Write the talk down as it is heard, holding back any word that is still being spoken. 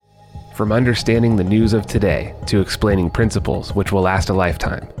From understanding the news of today to explaining principles which will last a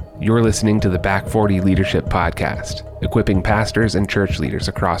lifetime, you're listening to the Back 40 Leadership Podcast, equipping pastors and church leaders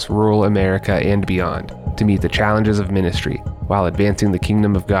across rural America and beyond to meet the challenges of ministry while advancing the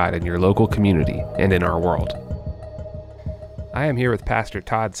kingdom of God in your local community and in our world. I am here with Pastor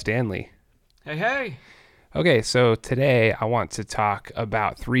Todd Stanley. Hey. Okay, so today I want to talk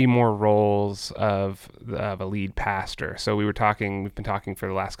about three more roles of a lead pastor. So we've been talking for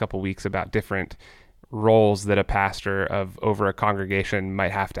the last couple of weeks about different roles that a pastor over a congregation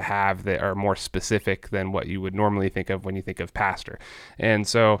might have to have that are more specific than what you would normally think of when you think of pastor. And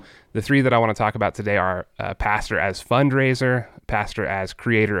so the three that I want to talk about today are pastor as fundraiser, pastor as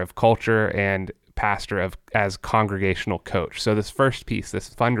creator of culture, and pastor as congregational coach. So this first piece, this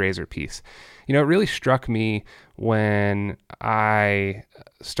fundraiser piece, it really struck me when I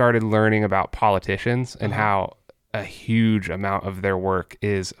started learning about politicians and how a huge amount of their work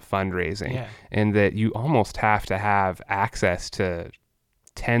is fundraising, and that you almost have to have access to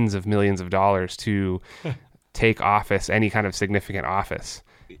tens of millions of dollars to take office, any kind of significant office.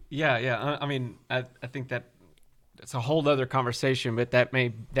 Yeah. I mean, I think that's a whole other conversation, but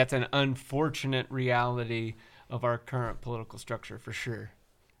that's an unfortunate reality of our current political structure for sure.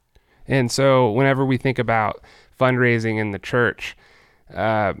 And so whenever we think about fundraising in the church,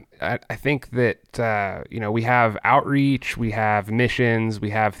 I think that, we have outreach, we have missions, we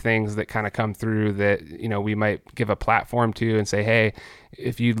have things that kind of come through that, we might give a platform to and say, hey,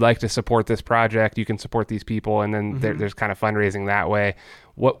 if you'd like to support this project, you can support these people. And then there's kind of fundraising that way.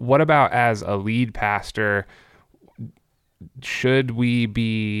 What about as a lead pastor? Should we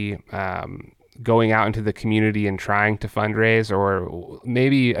be going out into the community and trying to fundraise? Or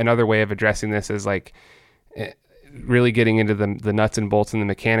maybe another way of addressing this is like really getting into the nuts and bolts and the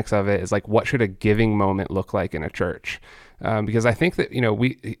mechanics of it is like, what should a giving moment look like in a church? Because I think that,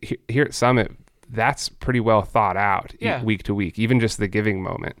 we here at Summit, that's pretty well thought out week to week, even just the giving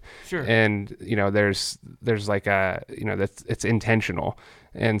moment. Sure. And, there's like it's intentional.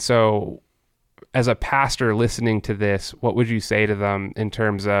 And so as a pastor listening to this, what would you say to them in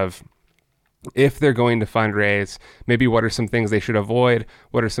terms of, if they're going to fundraise, maybe what are some things they should avoid?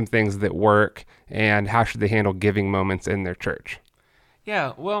 What are some things that work? And how should they handle giving moments in their church?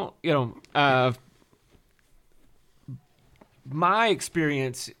 Yeah, well, my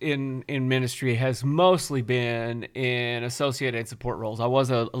experience in ministry has mostly been in associate and support roles. I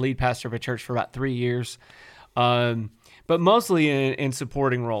was a lead pastor of a church for about 3 years, but mostly in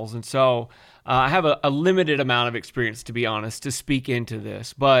supporting roles. And so I have a limited amount of experience, to be honest, to speak into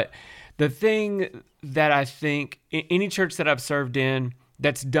this. But the thing that I think any church that I've served in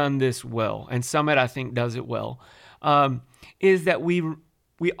that's done this well, and Summit I think does it well, is that we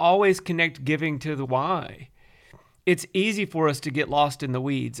always connect giving to the why. It's easy for us to get lost in the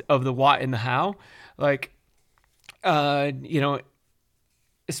weeds of the what and the how, like,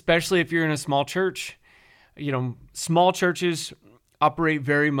 especially if you're in a small church. Small churches operate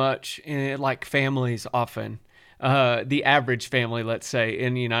very much like families often. The average family, let's say,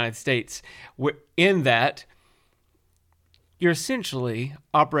 in the United States, in that you're essentially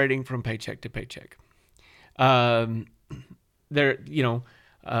operating from paycheck to paycheck.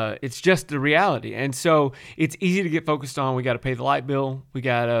 It's just the reality. And so it's easy to get focused on, we got to pay the light bill. We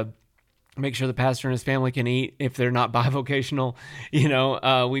got to make sure the pastor and his family can eat if they're not bivocational.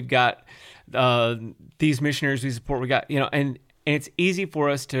 We've got these missionaries we support. We got, and it's easy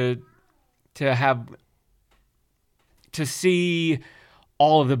for us to see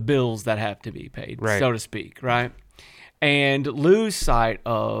all of the bills that have to be paid, so to speak, right? And lose sight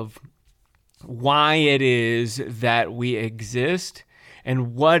of why it is that we exist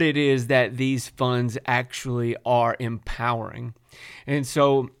and what it is that these funds actually are empowering. And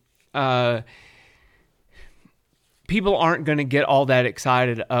so people aren't going to get all that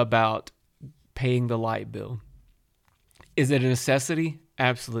excited about paying the light bill. Is it a necessity?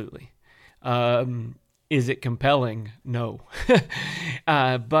 Absolutely. Is it compelling? No.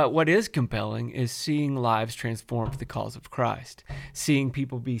 But what is compelling is seeing lives transformed for the cause of Christ, seeing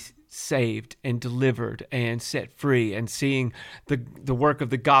people be saved and delivered and set free, and seeing the work of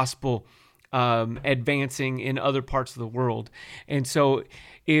the gospel advancing in other parts of the world. And so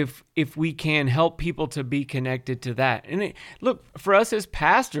if we can help people to be connected to that, and look, for us as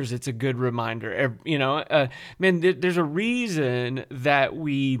pastors, it's a good reminder. There's a reason that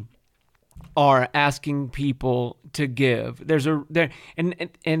we are asking people to give. There's an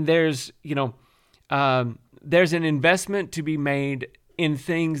investment to be made in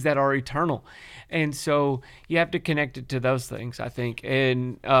things that are eternal, and so you have to connect it to those things, I think.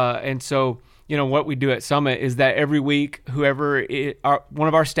 And so what we do at Summit is that every week, one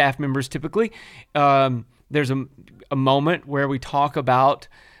of our staff members typically, there's a moment where we talk about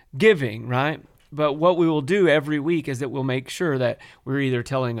giving, right? But what we will do every week is that we'll make sure that we're either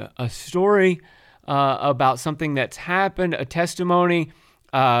telling a story about something that's happened, a testimony,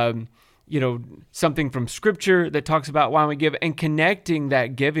 something from Scripture that talks about why we give, and connecting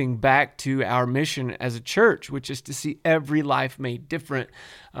that giving back to our mission as a church, which is to see every life made different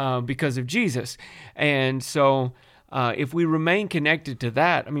because of Jesus. And so if we remain connected to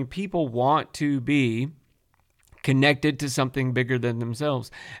that, people want to be connected to something bigger than themselves.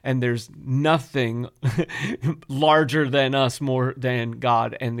 And there's nothing larger than us more than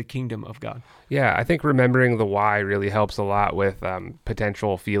God and the kingdom of God. Yeah, I think remembering the why really helps a lot with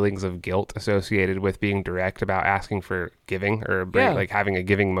potential feelings of guilt associated with being direct about asking for giving or like having a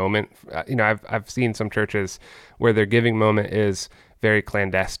giving moment. I've seen some churches where their giving moment is very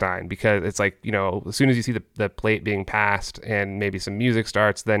clandestine because it's like, as soon as you see the plate being passed and maybe some music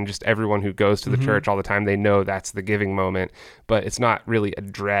starts, then just everyone who goes to the church all the time, they know that's the giving moment, but it's not really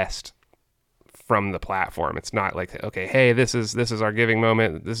addressed from the platform. It's not like, okay, hey, this is our giving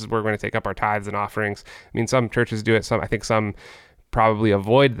moment. This is where we're going to take up our tithes and offerings. Some churches do it. I think some probably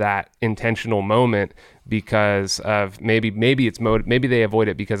avoid that intentional moment because of maybe they avoid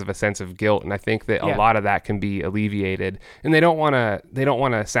it because of a sense of guilt. And I think that a lot of that can be alleviated, and they don't want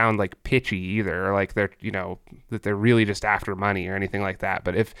to sound like pitchy either, or like they're, that they're really just after money or anything like that.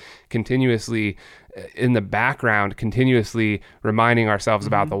 But if continuously in the background, continuously reminding ourselves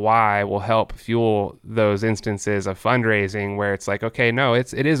about the why will help fuel those instances of fundraising where it's like, okay, no,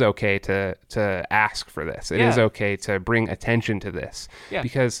 it is okay to ask for this. It is okay to bring attention to this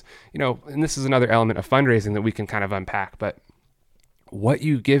because, and this is another element of fundraising that we can kind of unpack, but what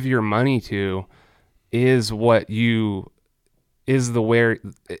you give your money to is where your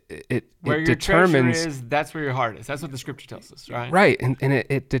treasure is, that's where your heart is. That's what the Scripture tells us, right? Right, and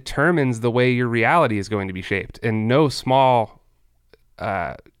it determines the way your reality is going to be shaped in no small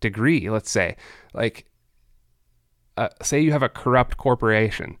degree. Let's say, say you have a corrupt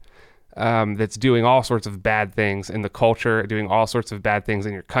corporation that's doing all sorts of bad things in the culture, doing all sorts of bad things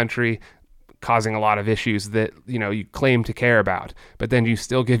in your country, causing a lot of issues that, you claim to care about, but then you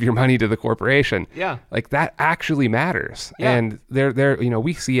still give your money to the corporation. Yeah. Like that actually matters. Yeah. And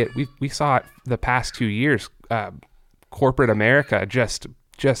we see it. We saw it the past 2 years, corporate America just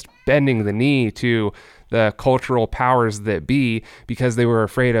bending the knee to the cultural powers that be because they were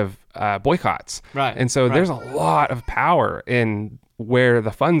afraid of boycotts. Right. And so there's a lot of power in where the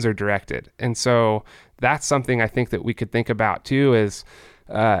funds are directed. And so that's something I think that we could think about too, is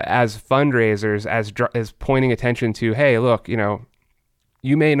as fundraisers, as pointing attention to, hey, look, you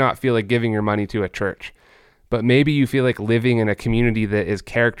may not feel like giving your money to a church, but maybe you feel like living in a community that is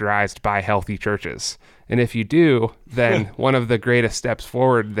characterized by healthy churches. And if you do, then one of the greatest steps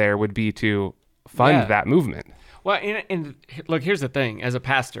forward there would be to fund that movement. Well, and look, here's the thing. As a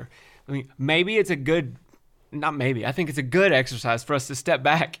pastor, maybe it's I think it's a good exercise for us to step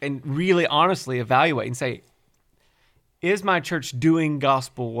back and really honestly evaluate and say, is my church doing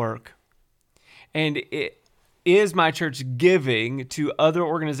gospel work? And is my church giving to other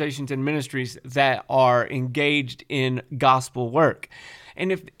organizations and ministries that are engaged in gospel work?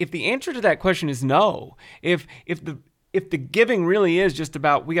 And if the answer to that question is no, if the giving really is just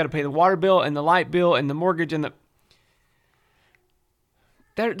about we got to pay the water bill and the light bill and the mortgage and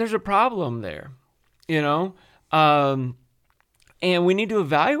there's a problem there, and we need to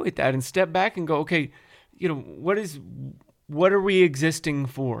evaluate that and step back and go, okay, what are we existing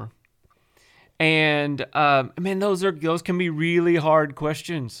for? And those can be really hard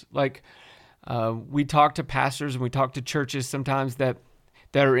questions. Like we talk to pastors and we talk to churches sometimes that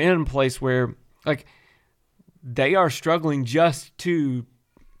are in a place where like they are struggling just to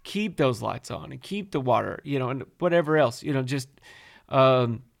keep those lights on and keep the water, and whatever else,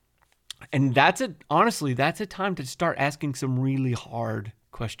 and honestly, that's a time to start asking some really hard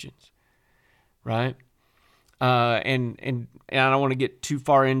questions, right? And I don't want to get too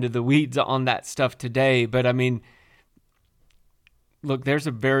far into the weeds on that stuff today, but look, there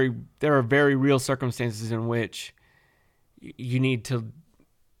are very real circumstances in which you need to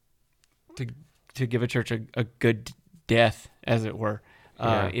give a church a good death, as it were.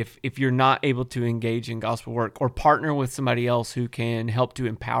 If you're not able to engage in gospel work or partner with somebody else who can help to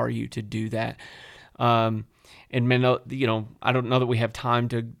empower you to do that. And I don't know that we have time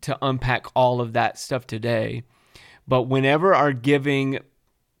to unpack all of that stuff today, but whenever our giving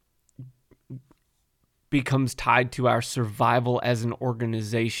becomes tied to our survival as an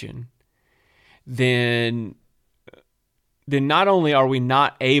organization, then not only are we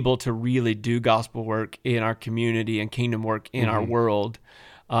not able to really do gospel work in our community and kingdom work in our world,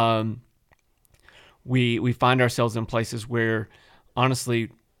 we find ourselves in places where, honestly,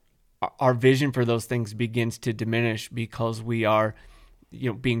 our vision for those things begins to diminish because we are,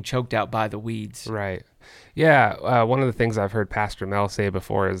 being choked out by the weeds. Right. Yeah. One of the things I've heard Pastor Mel say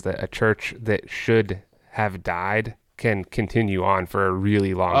before is that a church that should have died can continue on for a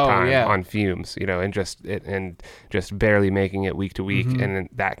really long time on fumes, and just barely making it week to week, and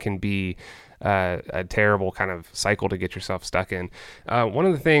that can be a terrible kind of cycle to get yourself stuck in. One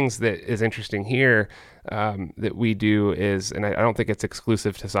of the things that is interesting here that we do is, and I don't think it's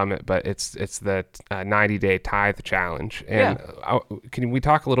exclusive to Summit, but it's the 90-day tithe challenge. And can we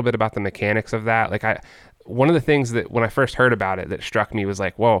talk a little bit about the mechanics of that? Like one of the things that when I first heard about it that struck me was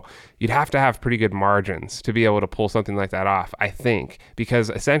like, whoa, you'd have to have pretty good margins to be able to pull something like that off, I think, because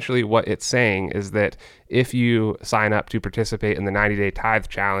essentially what it's saying is that if you sign up to participate in the 90-day tithe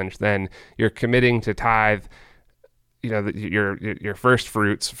challenge, then you're committing to tithe, your first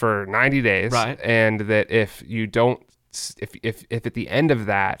fruits for 90 days. Right. And that if you don't, if at the end of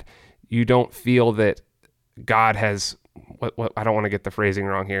that, you don't feel that God has, what I don't want to get the phrasing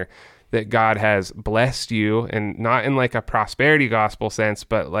wrong here, that God has blessed you, and not in like a prosperity gospel sense,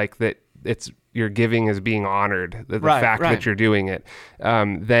 but like that your giving is being honored, the fact that you're doing it,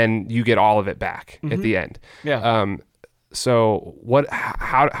 then you get all of it back at the end. Yeah. So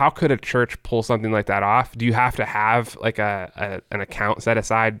how could a church pull something like that off? Do you have to have like an account set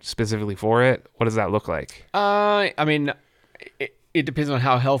aside specifically for it? What does that look like? I mean, it depends on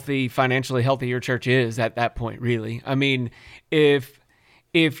how financially healthy your church is at that point, really. I mean, if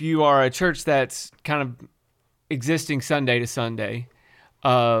you are a church that's kind of existing Sunday to Sunday,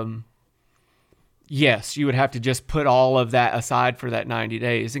 yes, you would have to just put all of that aside for that 90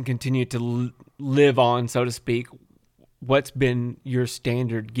 days and continue to live on, so to speak, what's been your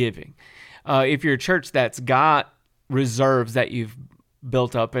standard giving. If you're a church that's got reserves that you've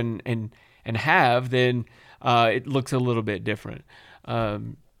built up and have, then it looks a little bit different.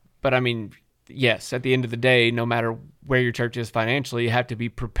 But I mean, yes, at the end of the day, no matter where your church is financially, you have to be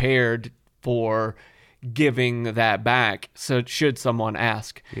prepared for giving that back. So should someone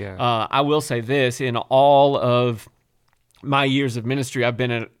ask, I will say this: in all of my years of ministry, I've been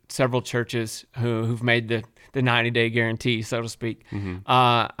at several churches who've made the 90-day guarantee, so to speak.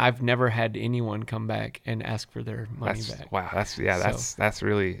 I've never had anyone come back and ask for their money back. Wow, that's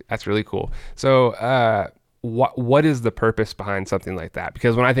really cool. So, what is the purpose behind something like that?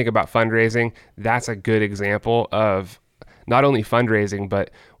 Because when I think about fundraising, that's a good example of not only fundraising,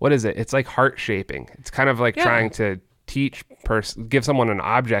 but what is it? It's like heart shaping. It's kind of like trying to give someone an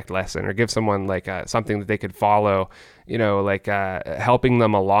object lesson, or give someone like something that they could follow, like helping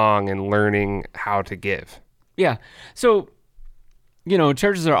them along and learning how to give. Yeah. So,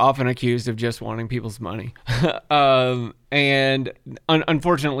 churches are often accused of just wanting people's money. And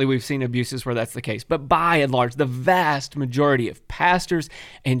unfortunately, we've seen abuses where that's the case. But by and large, the vast majority of pastors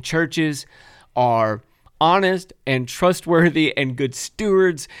and churches are honest and trustworthy and good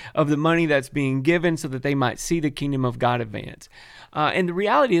stewards of the money that's being given so that they might see the kingdom of God advance. And the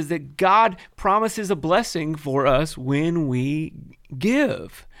reality is that God promises a blessing for us when we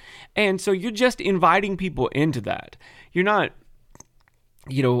give. And so you're just inviting people into that. You're not,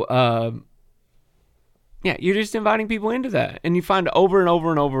 you're just inviting people into that. And you find over and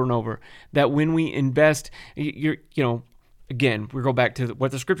over and over and over that when we invest, again, we go back to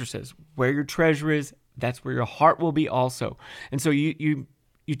what the scripture says: where your treasure is, that's where your heart will be also. And so you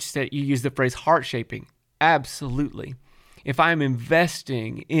use the phrase heart shaping. Absolutely. If I'm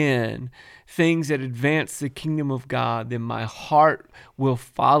investing in things that advance the kingdom of God, then my heart will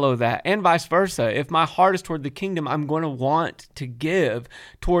follow that, and vice versa. If my heart is toward the kingdom, I'm going to want to give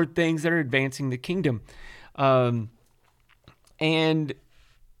toward things that are advancing the kingdom. And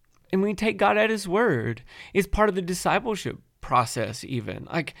we take God at his word. It's part of the discipleship process even.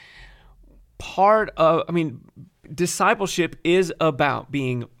 Like discipleship is about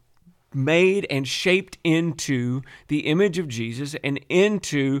being made and shaped into the image of Jesus and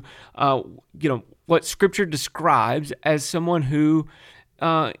into, what Scripture describes as someone who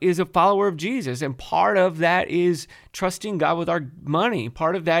is a follower of Jesus. And part of that is trusting God with our money.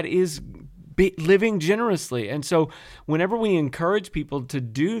 Part of that is living generously. And so whenever we encourage people to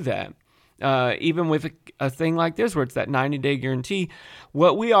do that, even with a thing like this, where it's that 90-day guarantee,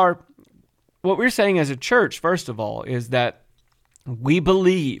 what we're saying as a church, first of all, is that we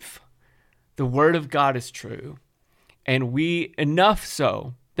believe the word of God is true, and enough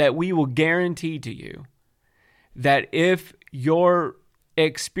so that we will guarantee to you that if your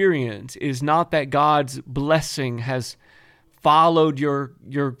experience is not that God's blessing has followed your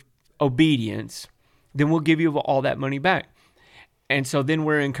obedience, then we'll give you all that money back. And so then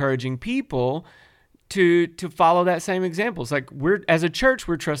we're encouraging people to follow that same example. It's like as a church,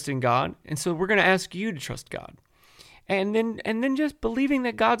 we're trusting God, and so we're going to ask you to trust God. And then just believing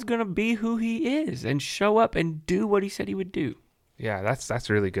that God's going to be who he is and show up and do what he said he would do. Yeah, that's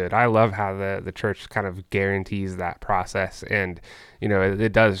really good. I love how the church kind of guarantees that process, and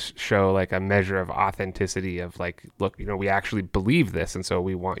it does show like a measure of authenticity of like, look, we actually believe this, and so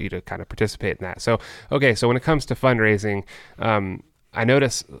we want you to kind of participate in that. So when it comes to fundraising, I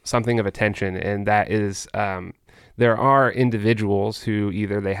notice something of a tension, and that is there are individuals who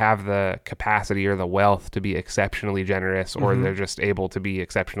either they have the capacity or the wealth to be exceptionally generous, or they're just able to be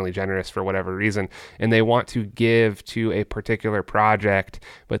exceptionally generous for whatever reason, and they want to give to a particular project,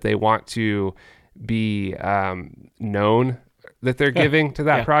 but they want to be known that they're giving to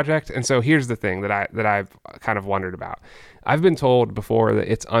that project. And so here's the thing that I've kind of wondered about. I've been told before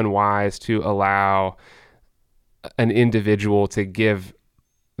that it's unwise to allow an individual to give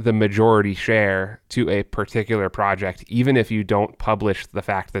the majority share to a particular project, even if you don't publish the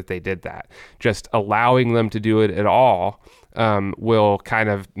fact that they did that. Just allowing them to do it at all will kind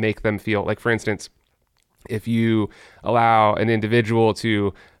of make them feel like, for instance, if you allow an individual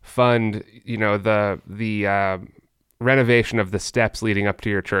to fund, the renovation of the steps leading up to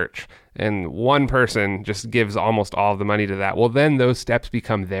your church, and one person just gives almost all of the money to that, well, then those steps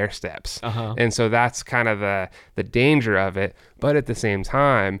become their steps. And so that's kind of the danger of it. But at the same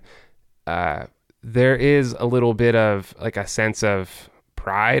time, there is a little bit of like a sense of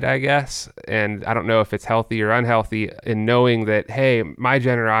pride, I guess, and I don't know if it's healthy or unhealthy, in knowing that, hey, my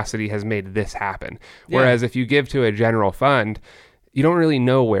generosity has made this happen. Whereas if you give to a general fund, you don't really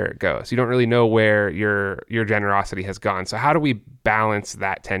know where it goes. You don't really know where your generosity has gone. So how do we balance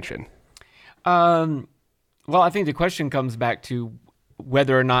that tension? Well, I think the question comes back to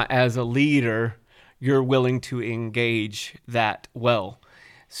whether or not as a leader you're willing to engage that well.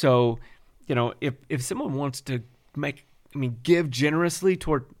 So, if someone wants to give generously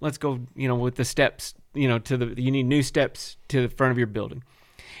toward, let's go, with the steps, you need new steps to the front of your building.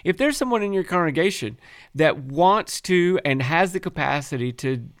 If there's someone in your congregation that wants to and has the capacity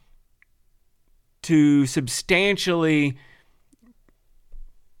to substantially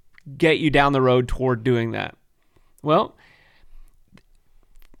get you down the road toward doing that, well,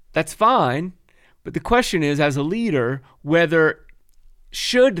 that's fine. But the question is, as a leader, whether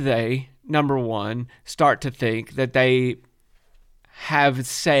should they, number one, start to think that they have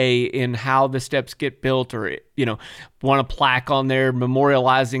say in how the steps get built, or want a plaque on there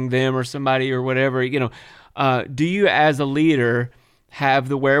memorializing them or somebody or whatever. Do you as a leader have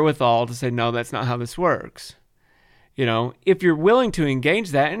the wherewithal to say, no, that's not how this works? If you're willing to engage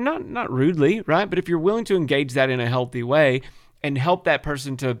that, and not rudely, right, but if you're willing to engage that in a healthy way and help that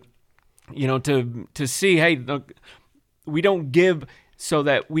person to see, hey, look, we don't give so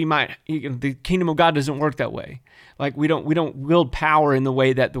that we might, the kingdom of God doesn't work that way. Like we don't wield power in the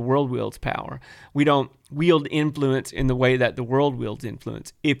way that the world wields power. We don't wield influence in the way that the world wields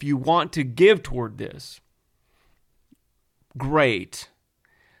influence. If you want to give toward this, great.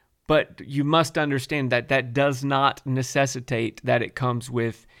 But you must understand that does not necessitate that it comes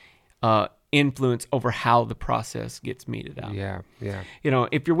with influence over how the process gets meted out. Yeah.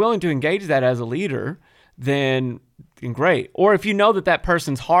 If you're willing to engage that as a leader, then great. Or if you know that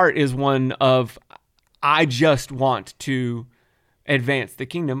person's heart is one of, I just want to advance the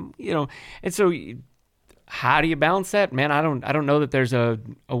kingdom, and so how do you balance that? Man, I don't know that there's a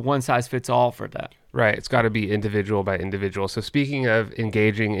one size fits all for that. Right. It's got to be individual by individual. So speaking of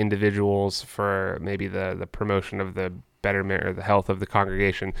engaging individuals for maybe the promotion of the betterment or the health of the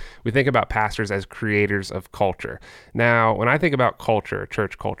congregation, we think about pastors as creators of culture. Now, when I think about culture,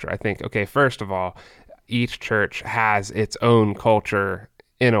 church culture, I think, okay, first of all, each church has its own culture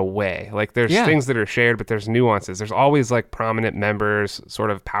in a way. Like there's things that are shared, but there's nuances. There's always like prominent members, sort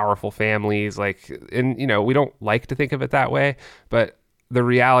of powerful families, and we don't like to think of it that way, but the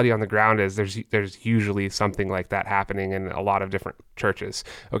reality on the ground is there's usually something like that happening in a lot of different churches.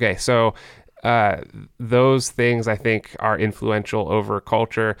 Okay, so those things I think are influential over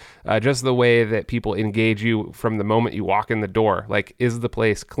culture. Just the way that people engage you from the moment you walk in the door. Like, is the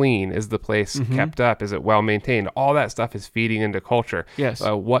place clean? Is the place kept up? Is it well maintained? All that stuff is feeding into culture. Yes.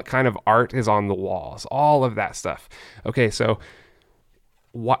 What kind of art is on the walls? All of that stuff. Okay, so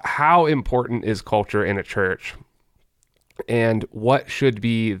how important is culture in a church? And what should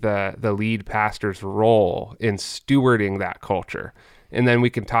be the lead pastor's role in stewarding that culture? and then we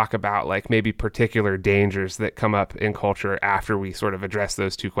can talk about like maybe particular dangers that come up in culture after we sort of address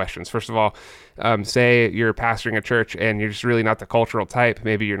those two questions. First of all, say you're pastoring a church and you're just really not the cultural type.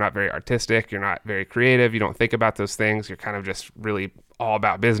 Maybe you're not very artistic, you're not very creative, you don't think about those things, you're kind of just really all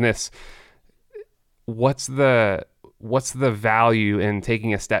about business. What's the value in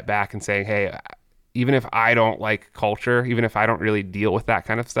taking a step back and saying, hey, even if I don't like culture, even if I don't really deal with that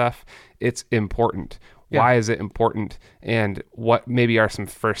kind of stuff, it's important. Yeah. Why is it important? And what maybe are some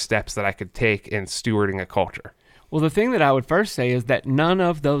first steps that I could take in stewarding a culture? Well, the thing that I would first say is that none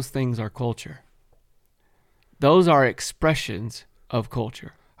of those things are culture. Those are expressions of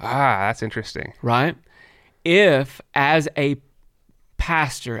culture. That's interesting. Right? If, as a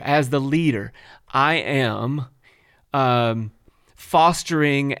pastor, as the leader, I am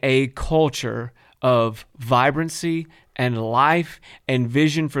fostering a culture of vibrancy and life and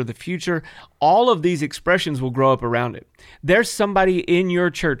vision for the future, all of these expressions will grow up around it. There's somebody in your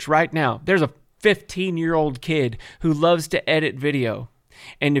church right now. There's a 15-year-old kid who loves to edit video.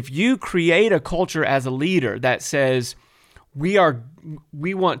 And if you create a culture as a leader that says, we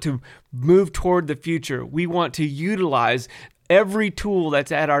want to move toward the future, we want to utilize every tool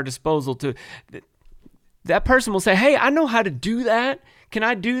that's at our disposal that person will say, hey, I know how to do that. Can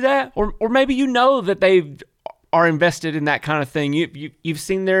I do that? Or maybe you know that they are invested in that kind of thing. You've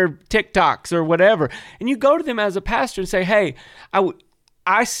seen their TikToks or whatever. And you go to them as a pastor and say, hey,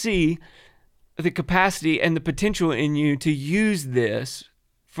 I see the capacity and the potential in you to use this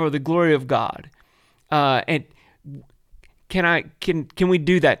for the glory of God. And can we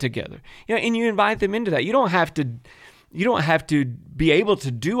do that together? And you invite them into that. You don't have to be able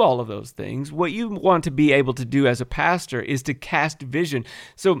to do all of those things. What you want to be able to do as a pastor is to cast vision.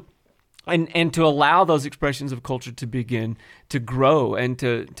 So, and to allow those expressions of culture to begin to grow and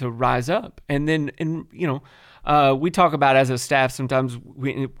to rise up. And then, we talk about as a staff sometimes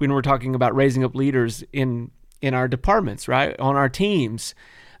when we're talking about raising up leaders in our departments, right, on our teams,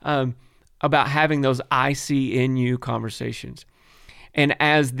 about having those I see in you conversations. And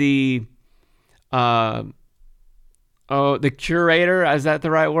as the curator, is that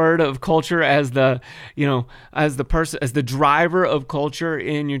the right word, of culture, as the person, as the driver of culture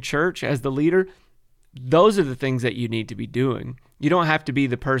in your church, as the leader, those are the things that you need to be doing. You don't have to be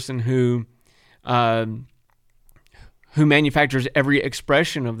the person who manufactures every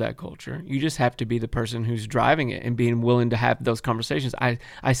expression of that culture. You just have to be the person who's driving it and being willing to have those conversations.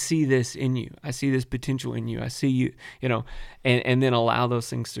 I see this in you. I see this potential in you. I see you, and then allow those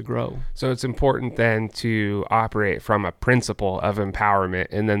things to grow. So it's important then to operate from a principle of empowerment,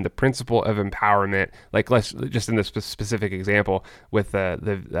 and then the principle of empowerment, like let's just in this specific example with the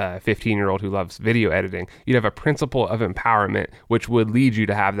 15-year-old who loves video editing, you'd have a principle of empowerment, which would lead you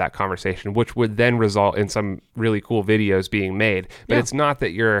to have that conversation, which would then result in some really cool videos being made. But it's not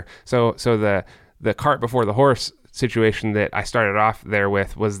that you're so the cart before the horse situation that I started off there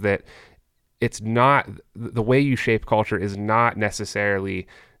with was that it's not the way you shape culture is not necessarily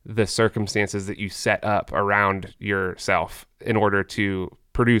the circumstances that you set up around yourself in order to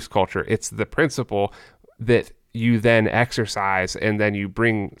produce culture. It's the principle that you then exercise and then you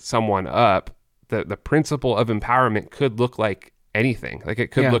bring someone up. The principle of empowerment could look like anything. Like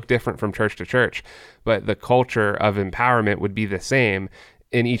it could look different from church to church, but the culture of empowerment would be the same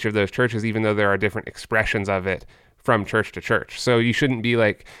in each of those churches, even though there are different expressions of it from church to church. So you shouldn't be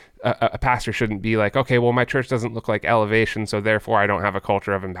like, a pastor shouldn't be like, okay, well, my church doesn't look like Elevation, so therefore I don't have a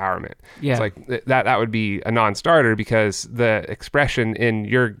culture of empowerment. Yeah. It's like that would be a non-starter because the expression in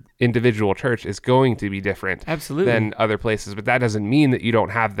your individual church is going to be different than other places. But that doesn't mean that you don't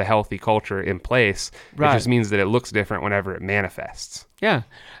have the healthy culture in place. Right. It just means that it looks different whenever it manifests. Yeah.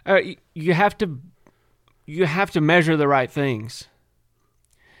 You have to measure the right things.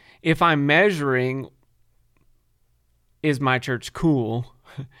 If I'm measuring, is my church cool?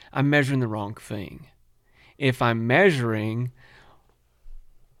 I'm measuring the wrong thing. If I'm measuring,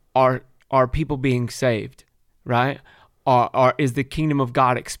 are people being saved, right? Is the kingdom of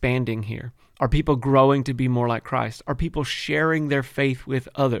God expanding here? Are people growing to be more like Christ? Are people sharing their faith with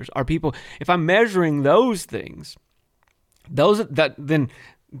others? If I'm measuring those things, then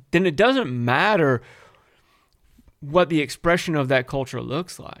it doesn't matter what the expression of that culture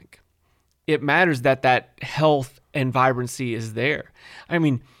looks like. It matters that health and vibrancy is there. I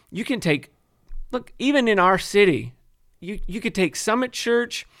mean, you can look, even in our city, you could take Summit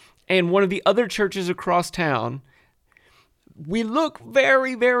Church and one of the other churches across town. We look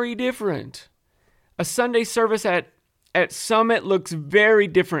very, very different. A Sunday service at Summit looks very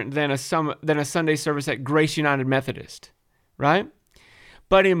different than a Sunday service at Grace United Methodist, right?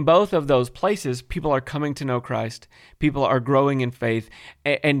 But in both of those places, people are coming to know Christ. People are growing in faith,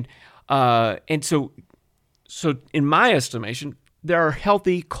 and so in my estimation, there are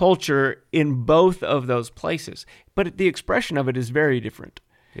healthy culture in both of those places. But the expression of it is very different.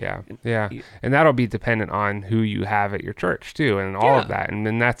 Yeah. And that'll be dependent on who you have at your church too, and all of that. And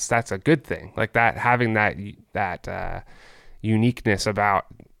then that's a good thing. Like that, having that uniqueness about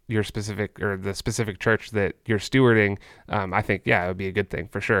your specific, or the specific church that you're stewarding, I think, it would be a good thing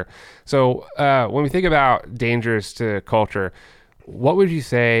for sure. So when we think about dangers to culture, what would you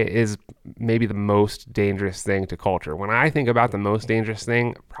say is maybe the most dangerous thing to culture? When I think about the most dangerous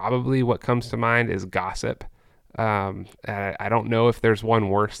thing, probably what comes to mind is gossip. I don't know if there's one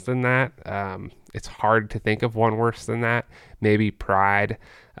worse than that. It's hard to think of one worse than that. Maybe pride,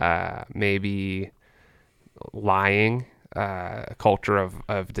 maybe lying, a culture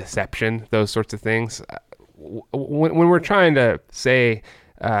of deception, those sorts of things. When we're trying to say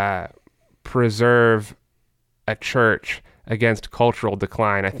preserve a church against cultural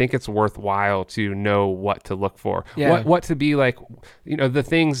decline, I think it's worthwhile to know what to look for. Yeah. What to be like, the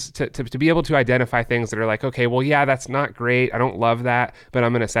things to be able to identify things that are like, okay, well, yeah, that's not great. I don't love that, but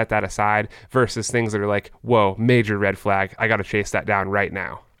I'm going to set that aside, versus things that are like, whoa, major red flag. I got to chase that down right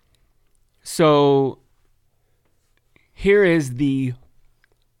now. So here is the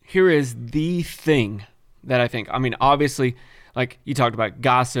thing that I think, obviously, like you talked about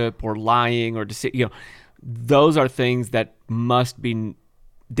gossip or lying or those are things that must be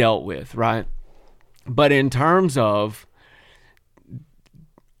dealt with, right? But in terms of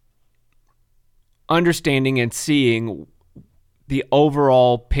understanding and seeing the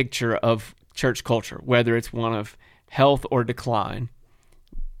overall picture of church culture, whether it's one of health or decline,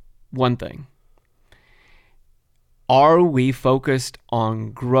 one thing: are we focused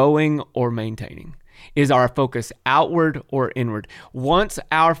on growing or maintaining? Is our focus outward or inward? Once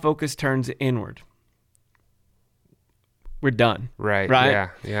our focus turns inward, we're done. Right.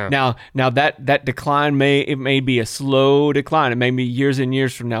 Yeah. Now that decline may be a slow decline. It may be years and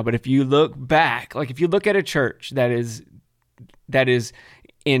years from now. But if you look back, like if you look at a church that is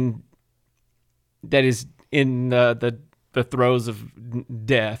in the throes of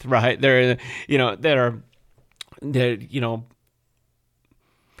death, right? They're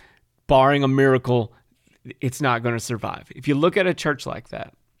barring a miracle, it's not going to survive. If you look at a church like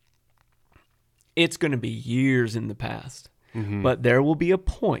that, it's going to be years in the past. Mm-hmm. But there will be a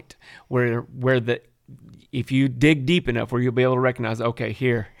point where if you dig deep enough, where you'll be able to recognize, okay,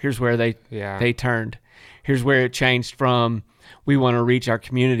 here's where they turned. Here's where it changed from, we want to reach our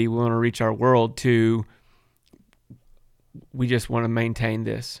community, we want to reach our world, to we just want to maintain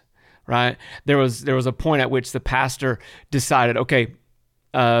this, right? There was a point at which the pastor decided, okay,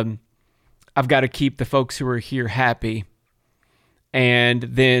 I've got to keep the folks who are here happy, and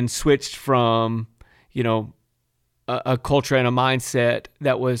then switched from, a culture and a mindset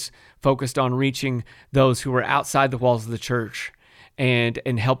that was focused on reaching those who were outside the walls of the church and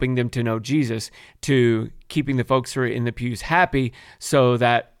helping them to know Jesus, to keeping the folks who are in the pews happy, so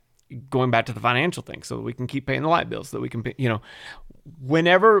that, going back to the financial thing, so that we can keep paying the light bills, so that we can pay,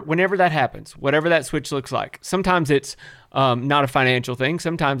 whenever that happens, whatever that switch looks like. Sometimes it's not a financial thing.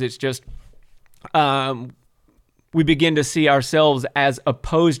 Sometimes it's just we begin to see ourselves as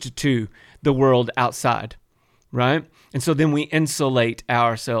opposed to the world outside, right? And so then we insulate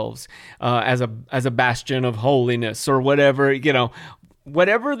ourselves as a bastion of holiness, or whatever,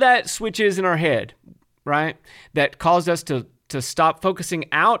 whatever that switch is in our head, right? That caused us to stop focusing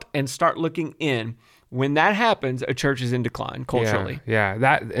out and start looking in. When that happens, a church is in decline culturally. Yeah.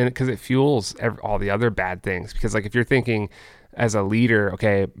 That, and because it fuels all the other bad things. Because like if you're thinking as a leader,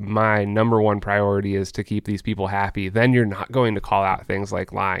 okay, my number one priority is to keep these people happy, then you're not going to call out things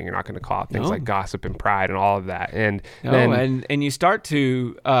like lying. You're not going to call out things like gossip and pride and all of that. And you start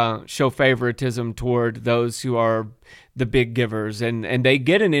to show favoritism toward those who are the big givers, and they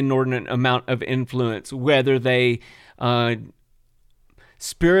get an inordinate amount of influence, whether they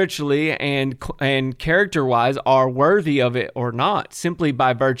spiritually and character-wise are worthy of it or not. Simply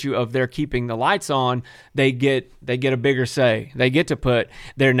by virtue of their keeping the lights on, they get a bigger say. They get to put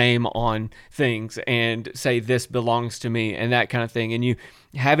their name on things and say, this belongs to me, and that kind of thing. And you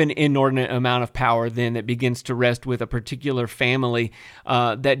have an inordinate amount of power then that begins to rest with a particular family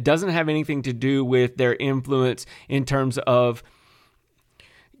that doesn't have anything to do with their influence in terms of,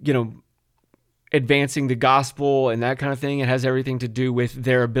 advancing the gospel and that kind of thing. It has everything to do with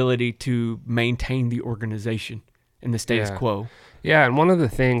their ability to maintain the organization and the status quo. Yeah, and one of the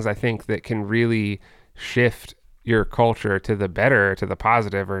things I think that can really shift your culture to the better, to the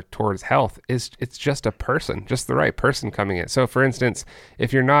positive, or towards health it's just a person, just the right person coming in. So for instance,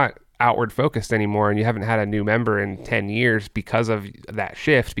 if you're not outward focused anymore and you haven't had a new member in 10 years because of that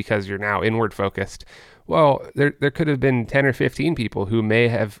shift, because you're now inward focused, well, there could have been 10 or 15 people who may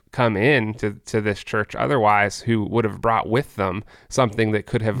have come in to this church otherwise who would have brought with them something that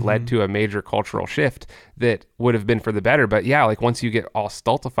could have led to a major cultural shift that would have been for the better. But yeah, like once you get all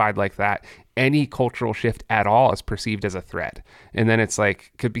stultified like that, any cultural shift at all is perceived as a threat. And then it's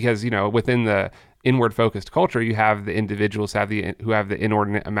like, because, within the inward focused culture, you have the individuals who have the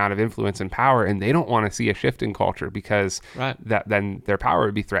inordinate amount of influence and power, and they don't want to see a shift in culture because that then their power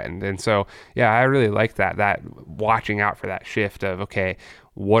would be threatened. And so, yeah, I really like that watching out for that shift of, okay,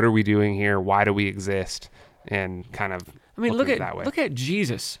 what are we doing here? Why do we exist? And kind of, look at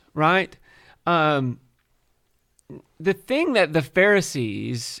Jesus, right? The thing that the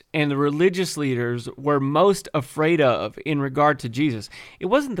Pharisees and the religious leaders were most afraid of in regard to Jesus, it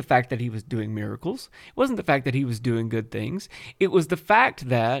wasn't the fact that he was doing miracles. It wasn't the fact that he was doing good things. It was the fact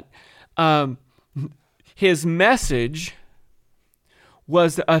that his message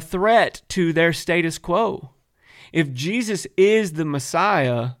was a threat to their status quo. If Jesus is the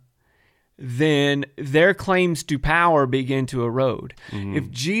Messiah, then their claims to power begin to erode. Mm-hmm.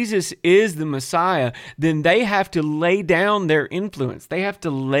 If Jesus is the Messiah, then they have to lay down their influence. They have to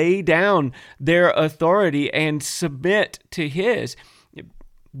lay down their authority and submit to his.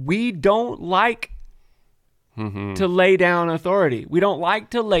 We don't like to lay down authority. We don't like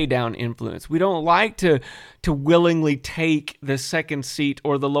to lay down influence. We don't like to willingly take the second seat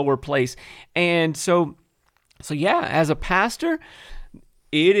or the lower place. And so yeah, as a pastor,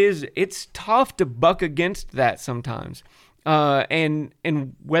 it's tough to buck against that sometimes.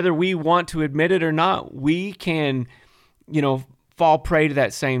 And whether we want to admit it or not, we can, fall prey to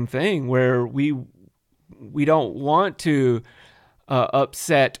that same thing where we don't want to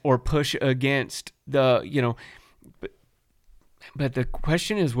upset or push against the, but the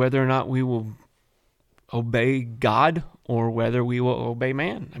question is whether or not we will obey God or whether we will obey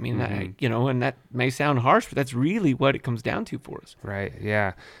man. And that may sound harsh, but that's really what it comes down to for us. Right,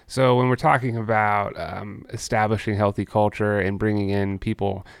 yeah. So when we're talking about establishing healthy culture and bringing in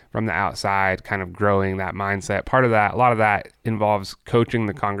people from the outside, kind of growing that mindset, a lot of that involves coaching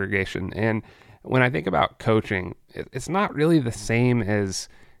the congregation. And when I think about coaching, it's not really the same as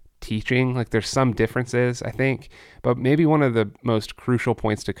teaching. Like there's some differences, I think, but maybe one of the most crucial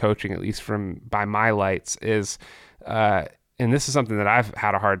points to coaching, at least by my lights, is and this is something that I've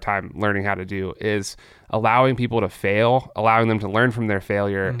had a hard time learning how to do, is allowing people to fail, allowing them to learn from their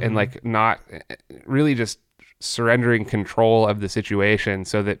failure, and like not really just surrendering control of the situation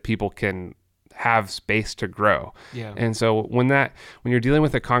so that people can have space to grow. Yeah. And so when you're dealing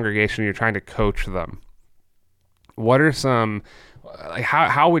with a congregation, you're trying to coach them, what are some, like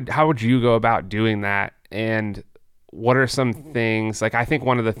how would you go about doing that? And what are some things, like I think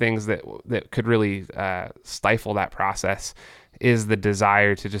one of the things that could really stifle that process is the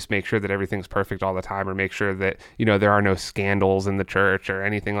desire to just make sure that everything's perfect all the time, or make sure that, there are no scandals in the church or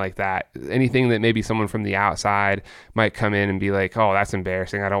anything like that. Anything that maybe someone from the outside might come in and be like, oh, that's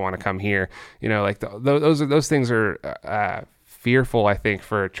embarrassing, I don't want to come here. Those things are fearful, I think,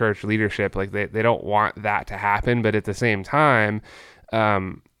 for church leadership. Like they don't want that to happen, but at the same time,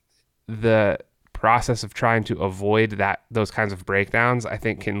 the process of trying to avoid those kinds of breakdowns, I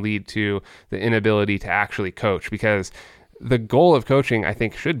think, can lead to the inability to actually coach, because the goal of coaching, I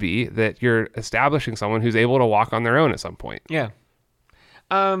think, should be that you're establishing someone who's able to walk on their own at some point. Yeah.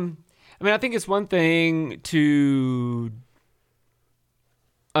 I think it's one thing to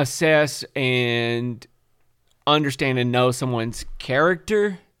assess and understand and know someone's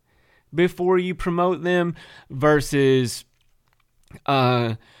character before you promote them versus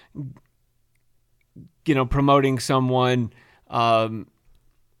promoting someone who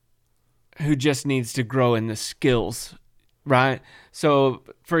just needs to grow in the skills, right? So,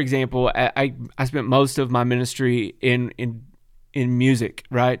 for example, I spent most of my ministry in music,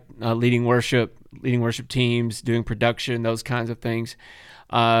 right? Leading worship teams, doing production, those kinds of things.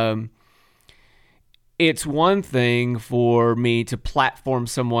 It's one thing for me to platform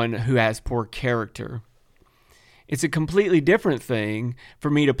someone who has poor character. It's a completely different thing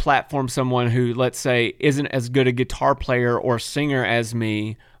for me to platform someone who, let's say, isn't as good a guitar player or singer as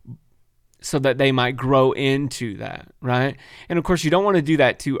me, so that they might grow into that, right? And of course, you don't want to do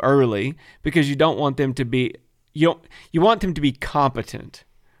that too early, because you don't want them to be, you want them to be competent,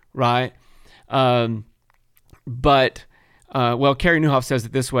 right? Carey Nieuwhof says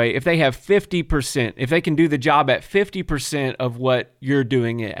it this way: if they have 50%, if they can do the job at 50% of what you're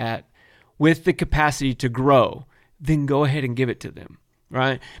doing it at, with the capacity to grow, then go ahead and give it to them,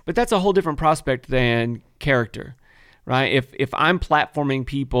 right? But that's a whole different prospect than character, right? If I'm platforming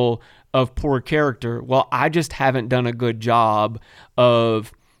people of poor character, well, I just haven't done a good job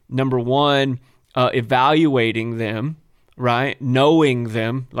of, number one, evaluating them, right? Knowing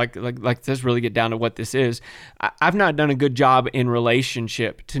them, like let's really get down to what this is. I've not done a good job in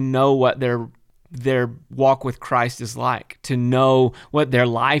relationship to know what their walk with Christ is like, to know what their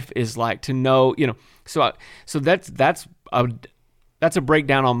life is like, to know, so that's a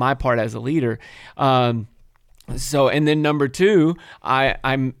breakdown on my part as a leader. So, and then number two, I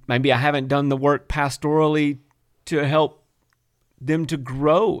haven't done the work pastorally to help them to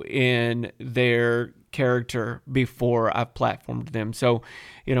grow in their character before I've platformed them. So,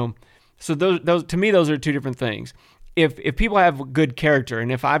 so those to me, those are two different things. If people have good character,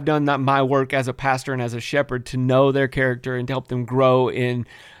 and if I've done my work as a pastor and as a shepherd to know their character and to help them grow in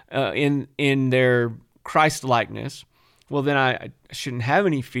their Christ likeness, well, then I shouldn't have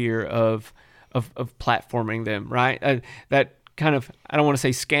any fear of platforming them, right? That kind of, I don't want to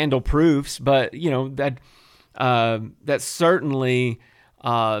say scandal proofs, but that certainly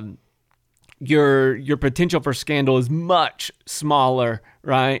your potential for scandal is much smaller,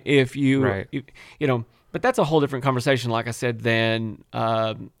 right? If you, Right. But that's a whole different conversation, like I said, than,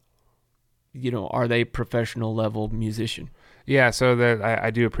 are they professional level musician? Yeah, so that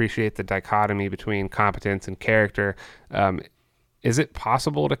I do appreciate the dichotomy between competence and character. Is it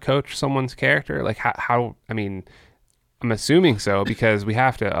possible to coach someone's character? Like how I mean, I'm assuming so, because we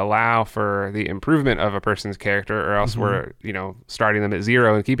have to allow for the improvement of a person's character, or else we're, starting them at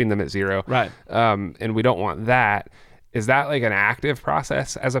zero and keeping them at zero. Right. And we don't want that. Is that like an active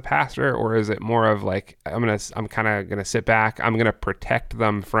process as a pastor, or is it more of like, I'm kind of going to sit back, I'm going to protect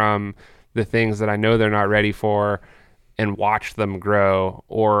them from the things that I know they're not ready for and watch them grow?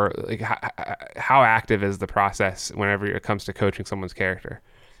 Or like how active is the process whenever it comes to coaching someone's character?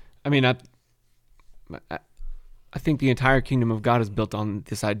 I mean, I think the entire kingdom of God is built on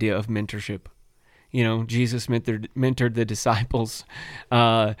this idea of mentorship. Jesus mentored the disciples,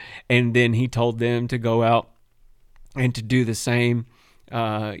 and then he told them to go out and to do the same,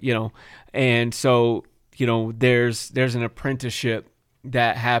 and so, there's an apprenticeship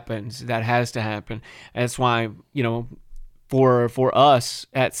that happens, that has to happen. That's why, for us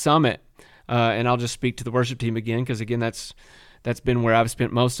at Summit, and I'll just speak to the worship team again, because again, that's been where I've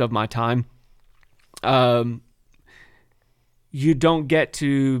spent most of my time. You don't get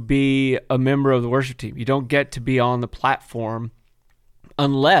to be a member of the worship team. You don't get to be on the platform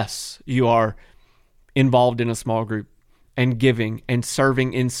unless you are involved in a small group and giving and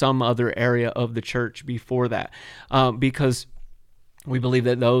serving in some other area of the church before that, because we believe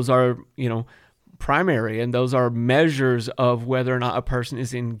that those are, primary, and those are measures of whether or not a person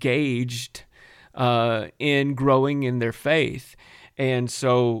is engaged in growing in their faith. And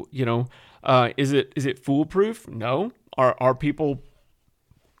so, is it foolproof? No. Are people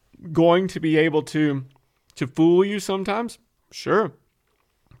going to be able to fool you sometimes? Sure.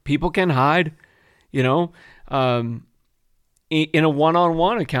 People can hide, in a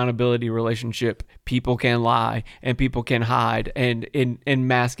one-on-one accountability relationship, people can lie and people can hide and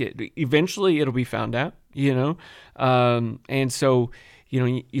mask it. Eventually it'll be found out, and so,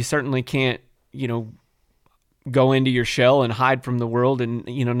 you certainly can't, go into your shell and hide from the world and,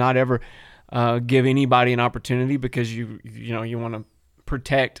 not ever give anybody an opportunity because you want to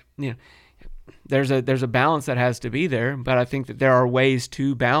protect, there's a balance that has to be there, but I think that there are ways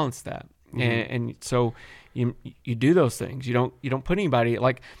to balance that. Mm-hmm. And so you do those things. You don't put anybody,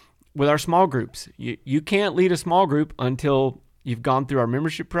 like with our small groups, you can't lead a small group until you've gone through our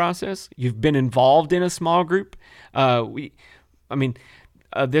membership process. You've been involved in a small group. This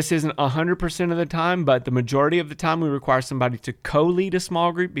isn't 100% of the time, but the majority of the time we require somebody to co-lead a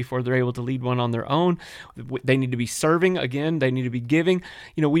small group before they're able to lead one on their own. They need to be serving. Again, they need to be giving.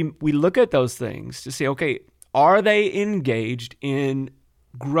 We look at those things to say, okay, are they engaged in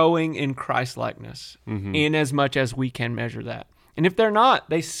growing in Christ-likeness, mm-hmm. in as much as we can measure that? And if they're not,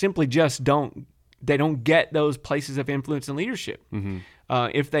 they simply just don't get those places of influence and leadership. Mm-hmm.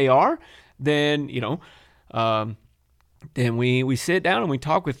 If they are, then, then we sit down and we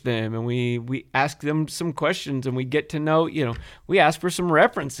talk with them and we ask them some questions and we get to know, we ask for some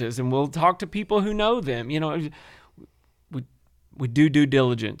references and we'll talk to people who know them. We do due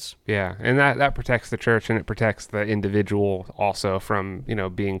diligence. Yeah, and that protects the church, and it protects the individual also from,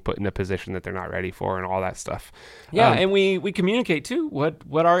 being put in a position that they're not ready for and all that stuff. Yeah, and we communicate too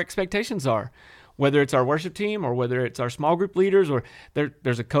what our expectations are, whether it's our worship team or whether it's our small group leaders, or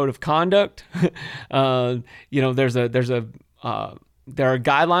there's a code of conduct. There's a there are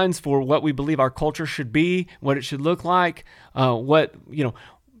guidelines for what we believe our culture should be, what it should look like, what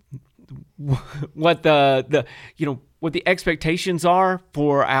the expectations are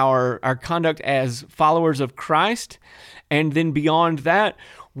for our conduct as followers of Christ, and then beyond that,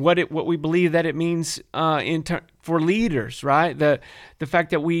 what we believe that it means for leaders, right? The fact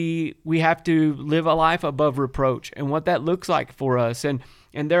that we have to live a life above reproach, and what that looks like for us, and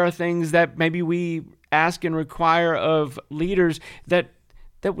there are things that maybe we ask and require of leaders that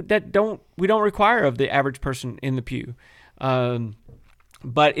we don't require of the average person in the pew.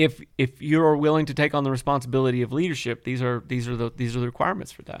 But if you're willing to take on the responsibility of leadership, these are the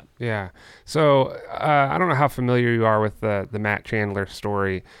requirements for that. Yeah. So I don't know how familiar you are with the Matt Chandler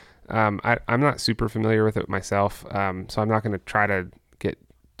story. I'm not super familiar with it myself, so I'm not going to try to get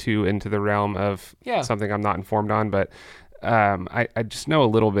too into the realm of something I'm not informed on. But I just know a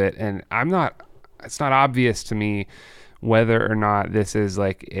little bit, and it's not obvious to me whether or not this is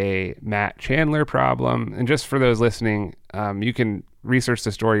like a Matt Chandler problem. And just for those listening, you can research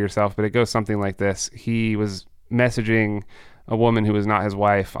the story yourself, but it goes something like this. He was messaging a woman who was not his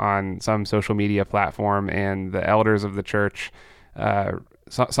wife on some social media platform, and the elders of the church,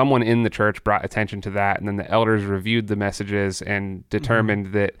 someone in the church brought attention to that, and then the elders reviewed the messages and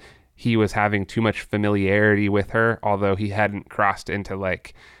determined that he was having too much familiarity with her, although he hadn't crossed into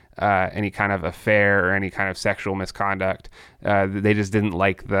like any kind of affair or any kind of sexual misconduct. They just didn't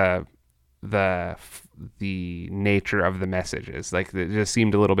like the nature of the messages. Like, it just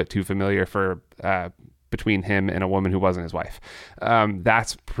seemed a little bit too familiar for between him and a woman who wasn't his wife.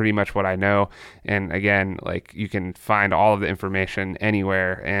 That's pretty much what I know. And again, like, you can find all of the information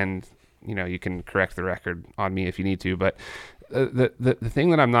anywhere, and you can correct the record on me if you need to. But the thing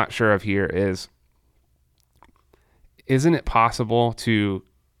that I'm not sure of here is, isn't it possible to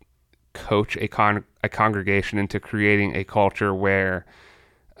coach a congregation into creating a culture where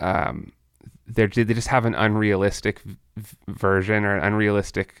they just have an unrealistic version or an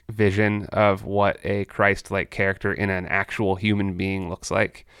unrealistic vision of what a Christ-like character in an actual human being looks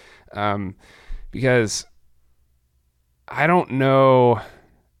like? Because I don't know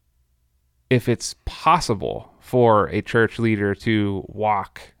if it's possible for a church leader to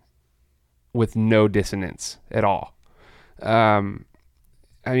walk with no dissonance at all.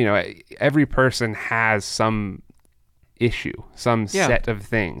 Every person has some issue, some set of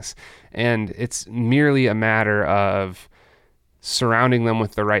things, and it's merely a matter of surrounding them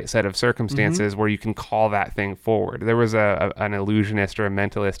with the right set of circumstances where you can call that thing forward. There was an illusionist or a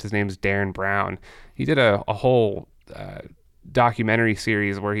mentalist, his name's Darren Brown. He did a whole documentary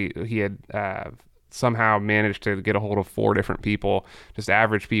series where he had somehow managed to get a hold of 4 different people, just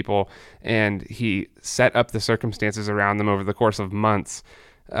average people, and he set up the circumstances around them over the course of months,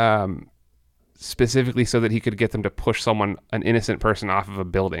 specifically so that he could get them to push an innocent person off of a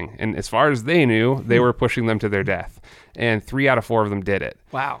building. And as far as they knew, they were pushing them to their death. And 3 out of 4 of them did it.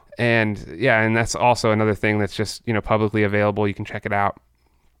 Wow. And and that's also another thing that's just, publicly available. You can check it out.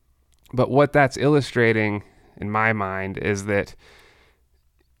 But what that's illustrating in my mind is that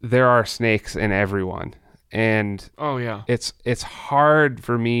there are snakes in everyone. And it's hard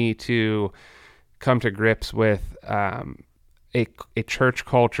for me to come to grips with a church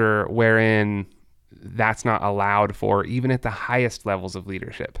culture wherein that's not allowed for, even at the highest levels of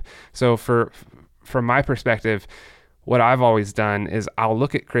leadership. So from my perspective, what I've always done is I'll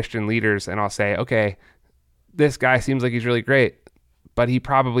look at Christian leaders and I'll say, okay, this guy seems like he's really great, but he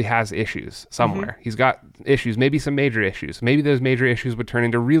probably has issues somewhere. He's got issues, maybe some major issues. Maybe those major issues would turn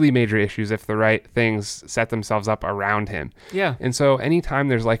into really major issues if the right things set themselves up around him. Yeah. And so anytime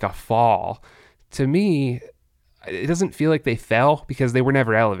there's like a fall, to me, it doesn't feel like they fell because they were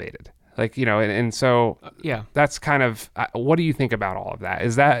never elevated. Like, and so that's kind of, what do you think about all of that?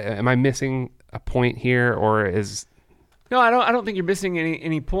 Am I missing a point here, or is... No, I don't think you're missing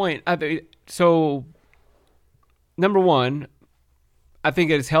any point. So, number one, I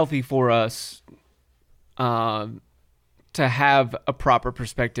think it's healthy for us to have a proper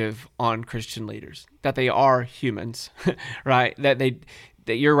perspective on Christian leaders, that they are humans, right? That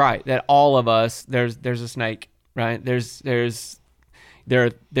you're right, that all of us, there's a snake, right? There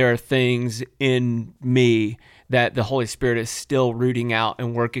are things in me that the Holy Spirit is still rooting out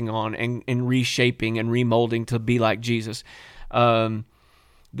and working on and reshaping and remolding to be like Jesus. I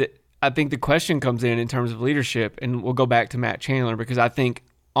think the question comes in terms of leadership, and we'll go back to Matt Chandler, because I think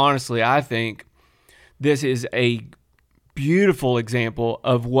this is a beautiful example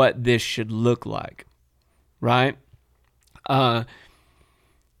of what this should look like, right?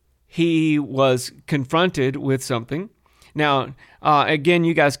 He was confronted with something. Now, again,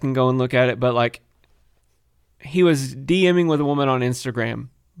 you guys can go and look at it, but like, he was DMing with a woman on Instagram.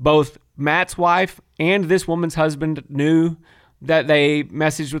 Both Matt's wife and this woman's husband knew that they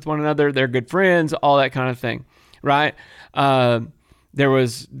messaged with one another. They're good friends, all that kind of thing, right? There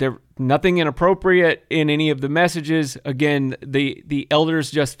was nothing inappropriate in any of the messages. Again, the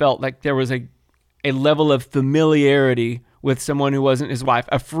elders just felt like there was a level of familiarity with someone who wasn't his wife,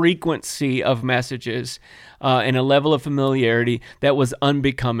 a frequency of messages, and a level of familiarity that was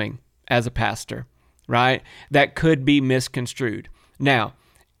unbecoming as a pastor, right? That could be misconstrued. Now,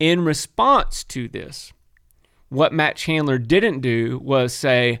 in response to this, what Matt Chandler didn't do was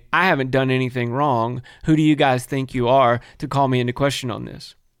say, I haven't done anything wrong. Who do you guys think you are to call me into question on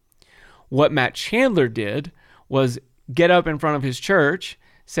this? What Matt Chandler did was get up in front of his church,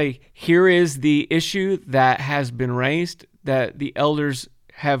 say, here is the issue that has been raised, that the elders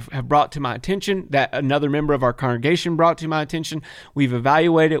have brought to my attention, that another member of our congregation brought to my attention. We've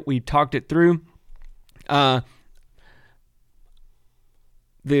evaluated it. We've talked it through.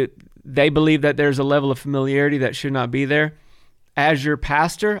 They believe that there's a level of familiarity that should not be there. As your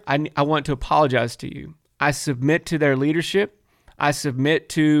pastor, I want to apologize to you. I submit to their leadership. I submit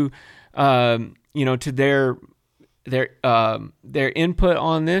to, to their input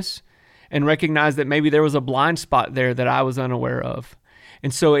on this, and recognize that maybe there was a blind spot there that I was unaware of.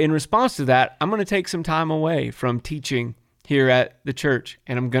 And so in response to that, I'm going to take some time away from teaching here at the church,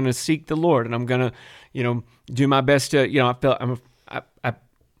 and I'm going to seek the Lord, and I'm going to, do my best to,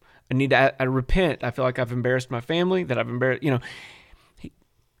 I need to repent. I feel like I've embarrassed my family, that I've embarrassed,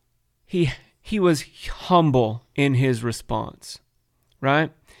 he was humble in his response,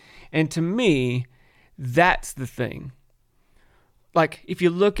 right? And to me, that's the thing. Like, if you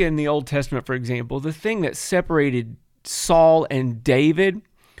look in the Old Testament, for example, the thing that separated Saul and David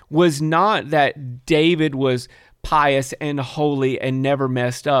was not that David was pious and holy and never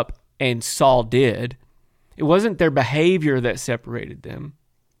messed up, and Saul did. It wasn't their behavior that separated them.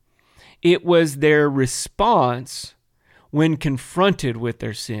 It was their response when confronted with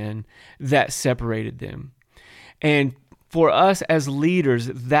their sin that separated them. And for us as leaders,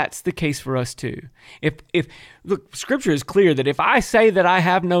 that's the case for us too. If look, Scripture is clear that if I say that I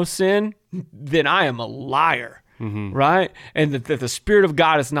have no sin, then I am a liar, right? And that the Spirit of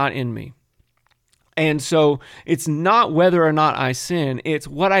God is not in me. And so it's not whether or not I sin, it's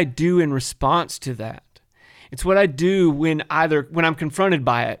what I do in response to that. It's what I do when I'm confronted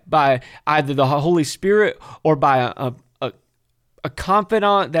by it, by either the Holy Spirit or by a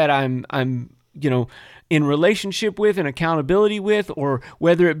confidant that I'm in relationship with and accountability with, or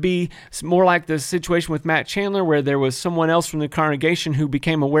whether it be more like the situation with Matt Chandler, where there was someone else from the congregation who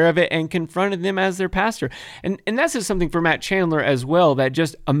became aware of it and confronted them as their pastor. And that's just something for Matt Chandler as well, that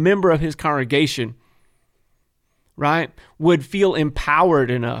just a member of his congregation, right, would feel empowered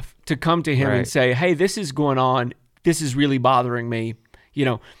enough to come to him and say, hey, this is going on. This is really bothering me.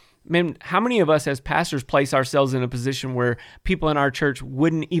 Man, how many of us as pastors place ourselves in a position where people in our church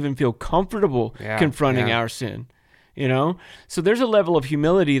wouldn't even feel comfortable confronting our sin? So there's a level of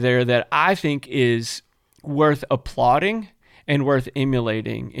humility there that I think is worth applauding and worth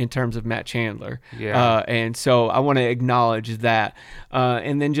emulating in terms of Matt Chandler. And so I want to acknowledge that.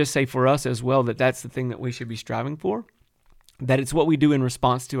 And then just say for us as well, that that's the thing that we should be striving for, that it's what we do in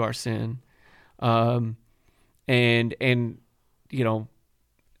response to our sin.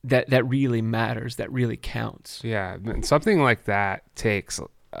 That really matters, that really counts. Yeah, and something like that takes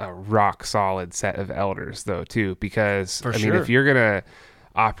a rock solid set of elders though too, because I mean, if you're going to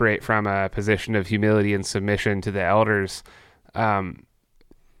operate from a position of humility and submission to the elders,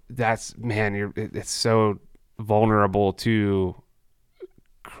 it's so vulnerable to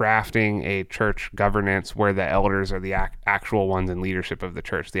crafting a church governance where the elders are the actual ones in leadership of the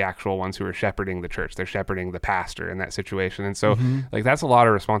church, the actual ones who are shepherding the church. They're shepherding the pastor in that situation. And so that's a lot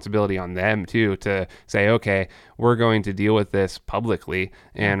of responsibility on them too, to say, okay, we're going to deal with this publicly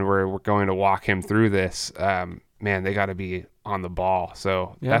and we're going to walk him through this. They got to be on the ball.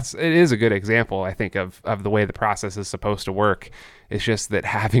 So it is a good example, I think, of the way the process is supposed to work. It's just that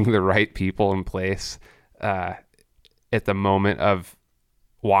having the right people in place at the moment of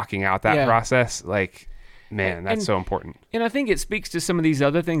walking out that process, that's so important. And I think it speaks to some of these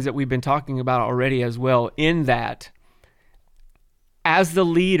other things that we've been talking about already as well, in that as the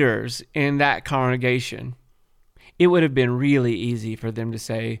leaders in that congregation, it would have been really easy for them to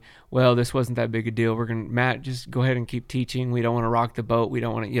say, well, this wasn't that big a deal. Matt, just go ahead and keep teaching. We don't want to rock the boat. We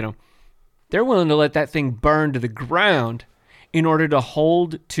don't want to, they're willing to let that thing burn to the ground in order to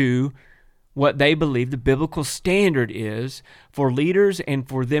hold to what they believe the biblical standard is for leaders and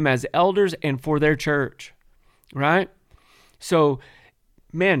for them as elders and for their church, right? So,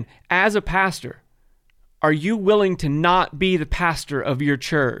 man, as a pastor, are you willing to not be the pastor of your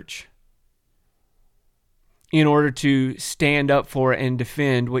church in order to stand up for and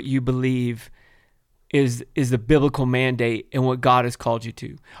defend what you believe is the biblical mandate and what God has called you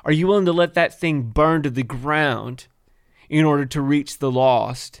to? Are you willing to let that thing burn to the ground in order to reach the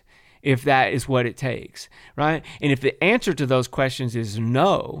lost, if that is what it takes, right? And if the answer to those questions is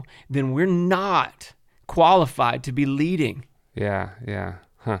no, then we're not qualified to be leading. Yeah.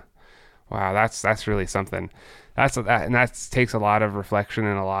 Huh. Wow, that's really something. And that takes a lot of reflection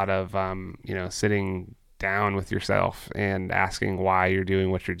and a lot of sitting down with yourself and asking why you're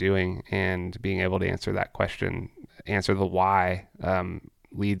doing what you're doing, and being able to answer that question, answer the why,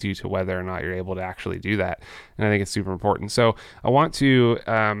 leads you to whether or not you're able to actually do that. And I think it's super important. So I want to,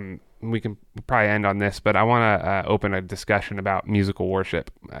 we can probably end on this, but I want to open a discussion about musical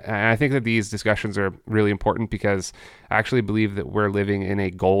worship. And I think that these discussions are really important because I actually believe that we're living in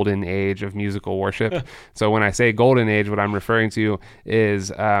a golden age of musical worship. So when I say golden age, what I'm referring to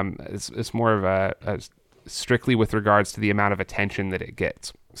is it's more of a strictly with regards to the amount of attention that it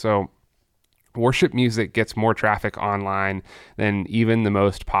gets. So worship music gets more traffic online than even the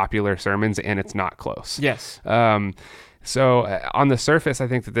most popular sermons, and it's not close. Yes. So on the surface, I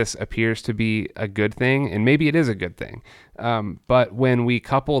think that this appears to be a good thing, and maybe it is a good thing. But when we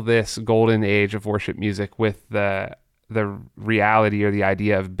couple this golden age of worship music with the reality or the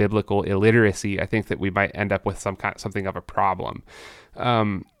idea of biblical illiteracy, I think that we might end up with something of a problem.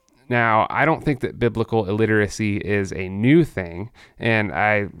 Now, I don't think that biblical illiteracy is a new thing, and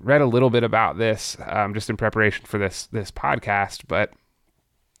I read a little bit about this just in preparation for this podcast. But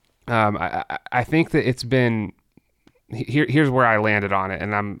I think that it's been here's where I landed on it,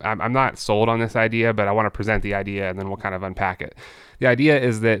 and I'm not sold on this idea, but I want to present the idea, and then we'll kind of unpack it. The idea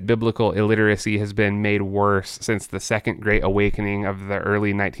is that biblical illiteracy has been made worse since the Second Great Awakening of the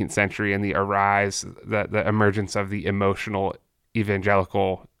early 19th century and the emergence of the emotional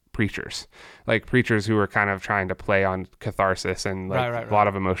evangelical preachers, like preachers who are kind of trying to play on catharsis and a lot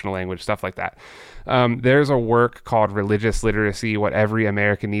of emotional language, stuff like that. There's a work called Religious Literacy, What Every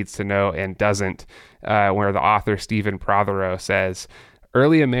American Needs to Know and Doesn't, where the author Stephen Prothero says,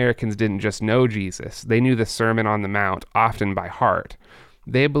 early Americans didn't just know Jesus, they knew the Sermon on the Mount, often by heart.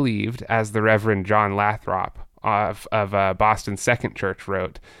 They believed, as the Reverend John Lathrop of Boston's Second Church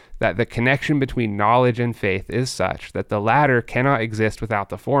wrote, that the connection between knowledge and faith is such that the latter cannot exist without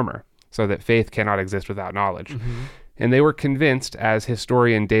the former, so that faith cannot exist without knowledge. Mm-hmm. And they were convinced, as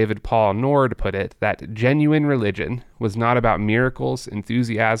historian David Paul Nord put it, that genuine religion was not about miracles,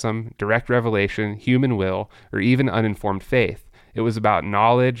 enthusiasm, direct revelation, human will, or even uninformed faith. It was about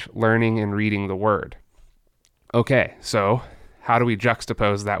knowledge, learning, and reading the Word. Okay, so how do we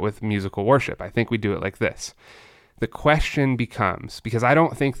juxtapose that with musical worship? I think we do it like this. The question becomes, because I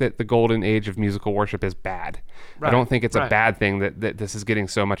don't think that the golden age of musical worship is bad. Right, I don't think it's a bad thing that this is getting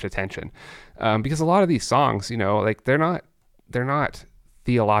so much attention. Because a lot of these songs, they're not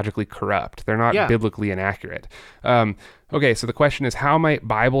theologically corrupt. They're not biblically inaccurate. Okay, so the question is, how might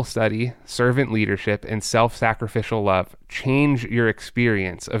Bible study, servant leadership, and self-sacrificial love change your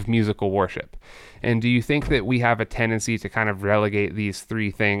experience of musical worship? And do you think that we have a tendency to kind of relegate these three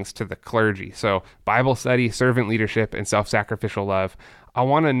things to the clergy? So Bible study, servant leadership, and self-sacrificial love. I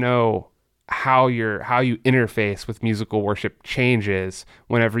want to know how you interface with musical worship changes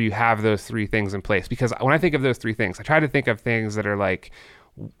whenever you have those three things in place. Because when I think of those three things, I try to think of things that are like,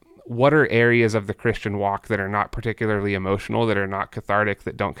 what are areas of the Christian walk that are not particularly emotional, that are not cathartic,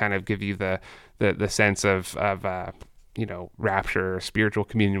 that don't kind of give you the sense of rapture or spiritual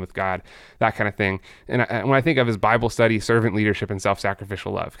communion with God, that kind of thing. And when I think of as Bible study, servant leadership, and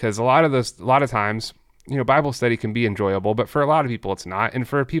self-sacrificial love, because a lot of times, Bible study can be enjoyable, but for a lot of people it's not. And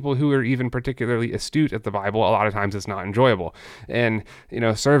for people who are even particularly astute at the Bible, a lot of times it's not enjoyable. And,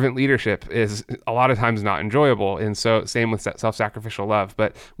 servant leadership is a lot of times not enjoyable. And so same with self-sacrificial love.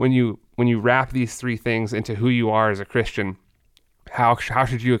 But when you wrap these three things into who you are as a Christian, how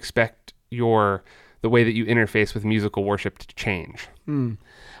should you expect the way that you interface with musical worship to change?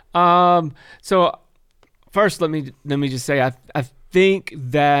 So first, let me just say, I think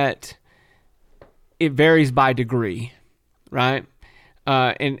that it varies by degree, right?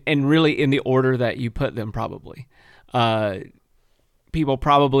 And really in the order that you put them, probably. People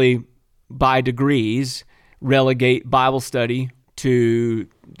probably by degrees relegate Bible study to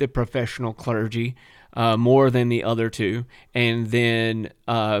the professional clergy more than the other two, and then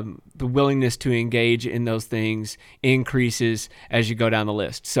the willingness to engage in those things increases as you go down the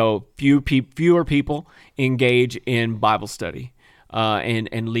list. So fewer people engage in Bible study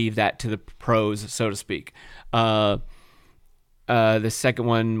and leave that to the pros, so to speak. The second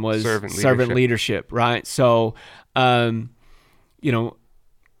one was servant leadership, right? So, probably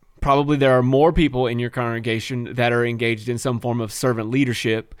there are more people in your congregation that are engaged in some form of servant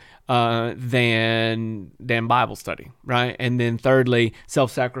leadership than Bible study, right? And then thirdly,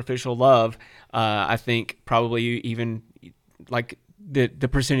 self-sacrificial love. I think probably even like the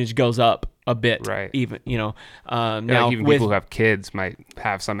percentage goes up a bit, right? Even now, like even people who have kids might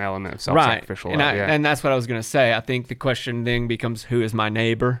have some element of self-sacrificial love. And that's what I was going to say. I think the question then becomes, who is my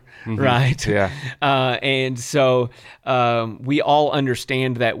neighbor, right? Yeah. And so we all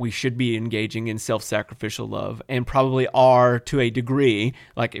understand that we should be engaging in self-sacrificial love, and probably are to a degree.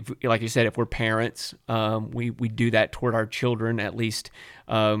 Like you said, if we're parents, we do that toward our children, at least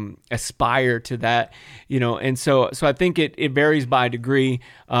aspire to that, and so I think it varies by degree,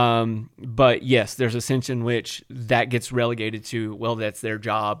 but yes, there's a sense in which that gets relegated to, well, that's their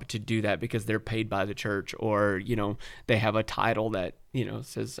job to do that because they're paid by the church, or they have a title that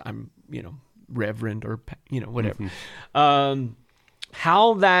says I'm reverend, or whatever.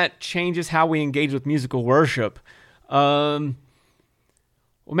 How that changes how we engage with musical worship, well,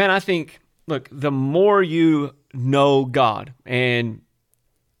 man, I think, look, the more you know God, and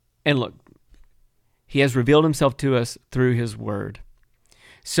look, he has revealed himself to us through his word.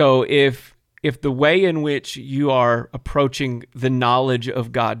 So if the way in which you are approaching the knowledge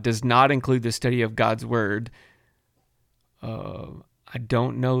of God does not include the study of God's word, I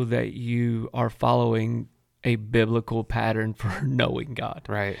don't know that you are following a biblical pattern for knowing God.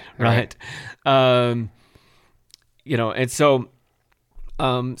 Right. And so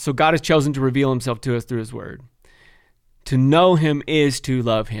God has chosen to reveal himself to us through his word. To know him is to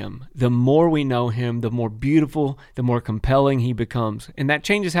love him. The more we know him, the more beautiful, the more compelling he becomes. And that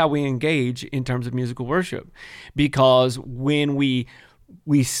changes how we engage in terms of musical worship. Because when we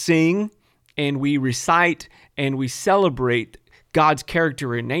sing and we recite and we celebrate God's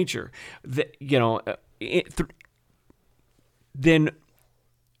character and nature, then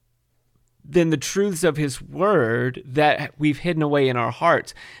the truths of his word that we've hidden away in our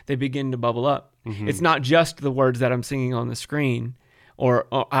hearts, they begin to bubble up. Mm-hmm. It's not just the words that I'm singing on the screen or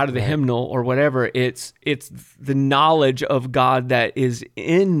out of the hymnal or whatever. It's the knowledge of God that is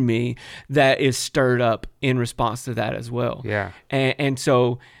in me that is stirred up in response to that as well. Yeah. And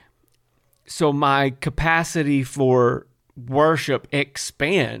so my capacity for worship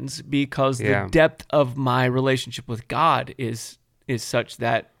expands because the depth of my relationship with God is such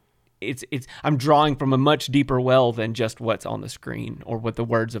that I'm drawing from a much deeper well than just what's on the screen or what the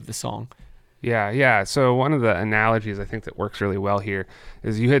words of the song. Yeah. So one of the analogies I think that works really well here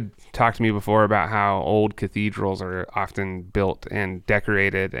is you had talked to me before about how old cathedrals are often built and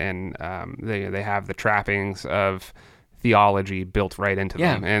decorated, and they have the trappings of theology built right into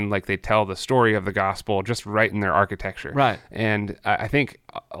them, and like they tell the story of the gospel just right in their architecture. Right. And I think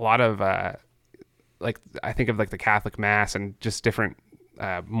a lot of I think of like the Catholic Mass and just different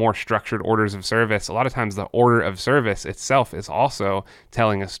more structured orders of service. A lot of times the order of service itself is also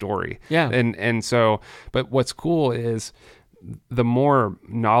telling a story. Yeah. And so, but what's cool is the more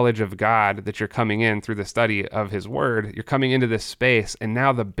knowledge of God that you're coming in through the study of his word, you're coming into this space, and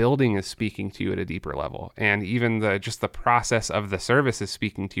now the building is speaking to you at a deeper level. And even just the process of the service is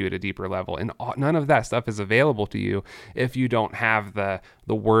speaking to you at a deeper level. And none of that stuff is available to you if you don't have the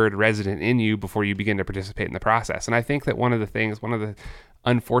word resident in you before you begin to participate in the process. And I think that one of the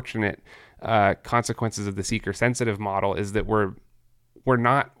unfortunate consequences of the seeker-sensitive model is that we're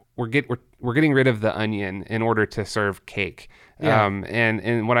getting rid of the onion in order to serve cake. Yeah.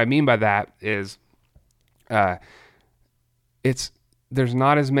 And what I mean by that is, there are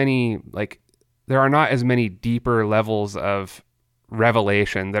not as many deeper levels of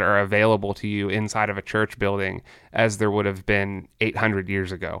revelation that are available to you inside of a church building as there would have been 800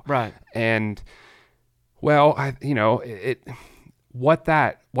 years ago. Right. And well, what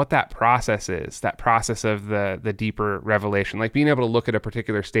that process is, that process of the deeper revelation, like being able to look at a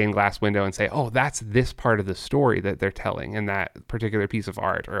particular stained glass window and say, oh, that's this part of the story that they're telling in that particular piece of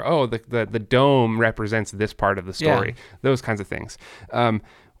art, or oh, the dome represents this part of the story. Those kinds of things.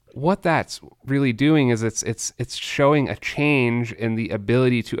 What that's really doing is it's showing a change in the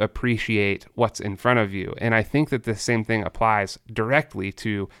ability to appreciate what's in front of you. And I think that the same thing applies directly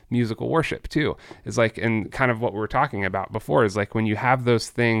to musical worship too. Is like, and kind of what we were talking about before, is like when you have those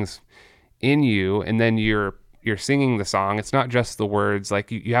things in you and then you're singing the song, it's not just the words,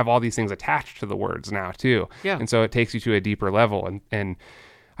 like you have all these things attached to the words now too. Yeah. And so it takes you to a deeper level. And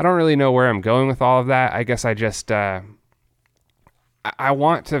I don't really know where I'm going with all of that. I guess I just, I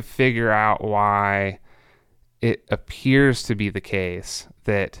want to figure out why it appears to be the case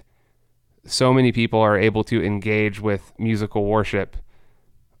that so many people are able to engage with musical worship,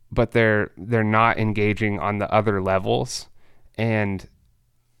 but they're not engaging on the other levels. And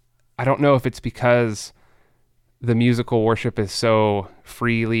I don't know if it's because the musical worship is so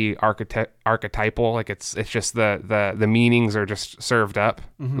freely archetypal, like it's just the meanings are just served up,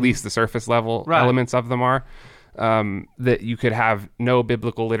 at least the surface level elements of them are, that you could have no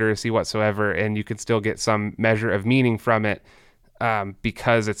biblical literacy whatsoever and you could still get some measure of meaning from it,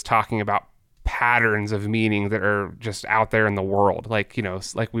 because it's talking about patterns of meaning that are just out there in the world, like, you know,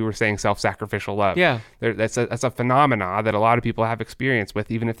 like we were saying, self-sacrificial love. That's a phenomena that a lot of people have experience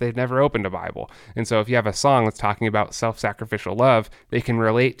with, even if they've never opened a Bible. And so if you have a song that's talking about self-sacrificial love, they can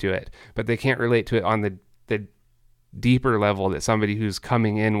relate to it, but they can't relate to it on the deeper level that somebody who's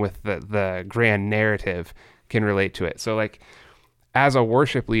coming in with the grand narrative can relate to it. So, like, as a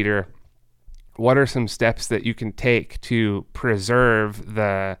worship leader, what are some steps that you can take to preserve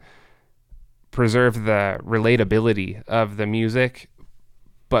the relatability of the music,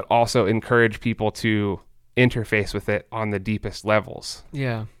 but also encourage people to interface with it on the deepest levels?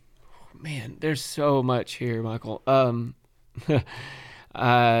 Yeah, man, there's so much here, Michael. Number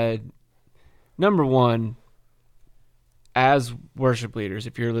one, as worship leaders,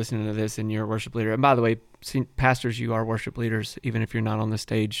 if you're listening to this and you're a worship leader, and by the way, pastors, you are worship leaders, even if you're not on the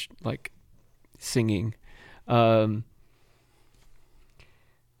stage, like, singing.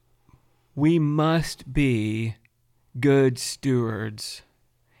 We must be good stewards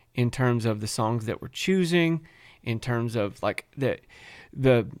in terms of the songs that we're choosing, in terms of, like,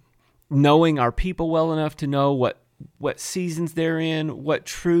 the knowing our people well enough to know what seasons they're in, what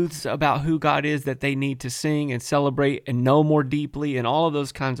truths about who God is that they need to sing and celebrate and know more deeply, and all of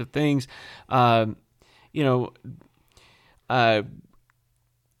those kinds of things.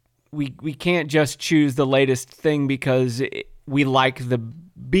 We can't just choose the latest thing because we like the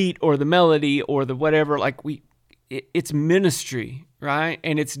beat or the melody or the whatever. Like, it's ministry, right?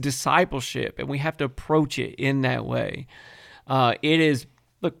 And it's discipleship, and we have to approach it in that way.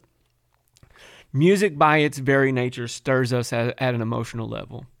 Look, music by its very nature stirs us at an emotional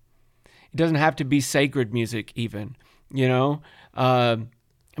level. It doesn't have to be sacred music even, you know?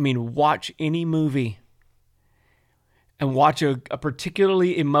 Watch any movie and watch a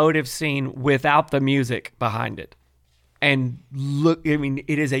particularly emotive scene without the music behind it. And look,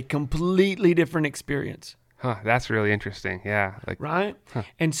 it is a completely different experience. Huh, that's really interesting. Yeah. Right? Huh.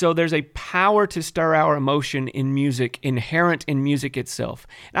 And so there's a power to stir our emotion in music, inherent in music itself.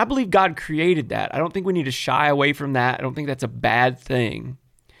 And I believe God created that. I don't think we need to shy away from that. I don't think that's a bad thing.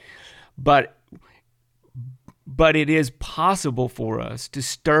 But it is possible for us to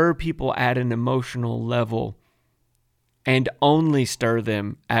stir people at an emotional level and only stir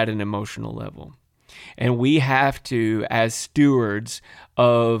them at an emotional level. And we have to, as stewards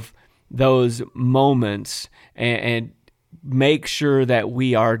of those moments, and make sure that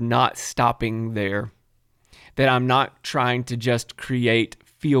we are not stopping there, that I'm not trying to just create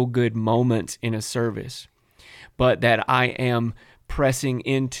feel-good moments in a service, but that I am pressing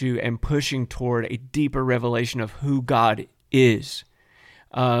into and pushing toward a deeper revelation of who God is.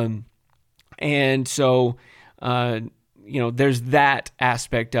 And so, there's that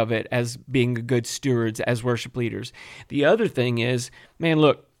aspect of it as being good stewards, as worship leaders. The other thing is, man,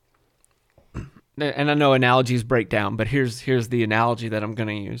 look, and I know analogies break down, but here's the analogy that I'm going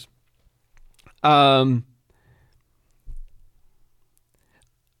to use. I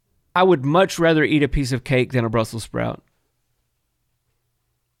would much rather eat a piece of cake than a Brussels sprout.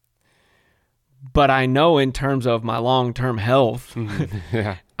 But I know in terms of my long-term health,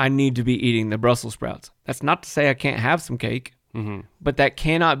 I need to be eating the Brussels sprouts. That's not to say I can't have some cake, but that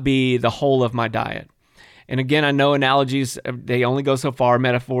cannot be the whole of my diet. And again, I know analogies, they only go so far,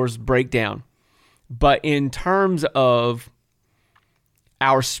 metaphors break down. But in terms of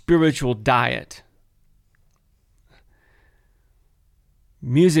our spiritual diet,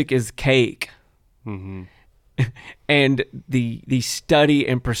 music is cake. And the study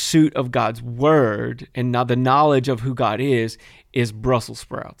and pursuit of God's word and now the knowledge of who God is Brussels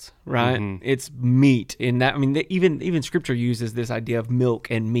sprouts, right? It's meat in that. Even Scripture uses this idea of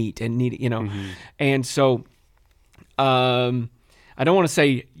milk and meat and need, And so, I don't want to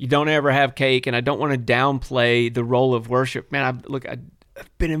say you don't ever have cake, and I don't want to downplay the role of worship. Man, I've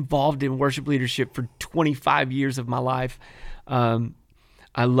been involved in worship leadership for 25 years of my life.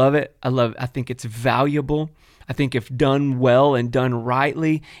 I love it. I think it's valuable. I think if done well and done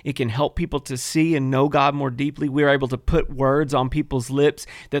rightly, it can help people to see and know God more deeply. We're able to put words on people's lips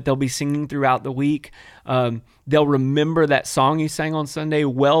that they'll be singing throughout the week. They'll remember that song you sang on Sunday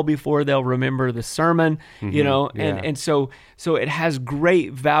well before they'll remember the sermon, And so it has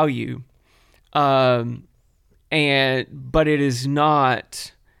great value. But it is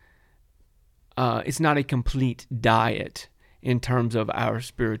not. It's not a complete diet in terms of our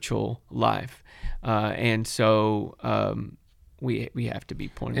spiritual life, and so we have to be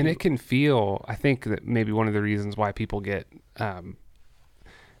pointed. And it can feel. I think that maybe one of the reasons why people get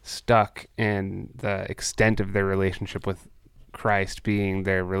stuck in the extent of their relationship with Christ being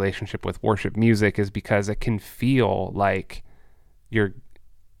their relationship with worship music is because it can feel like you're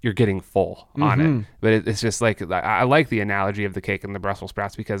getting full on it. But it's just like, I like the analogy of the cake and the Brussels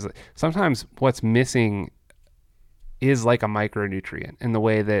sprouts, because sometimes what's missing is like a micronutrient in the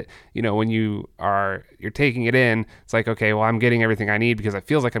way that, when you're taking it in, it's like, okay, well, I'm getting everything I need because it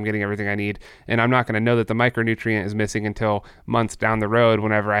feels like I'm getting everything I need. And I'm not going to know that the micronutrient is missing until months down the road,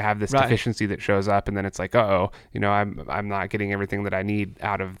 whenever I have this deficiency that shows up. And then it's like, I'm not getting everything that I need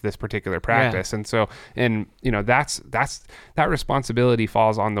out of this particular practice. And so, that responsibility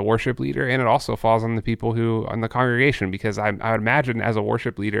falls on the worship leader, and it also falls on the people on the congregation, because I would imagine as a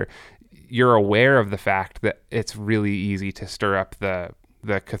worship leader, you're aware of the fact that it's really easy to stir up the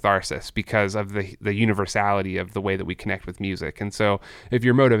catharsis because of the universality of the way that we connect with music. And so if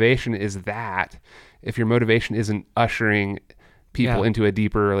your motivation isn't ushering people into a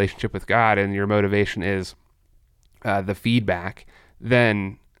deeper relationship with God, and your motivation is the feedback,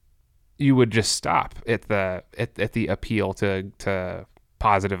 then you would just stop at the appeal to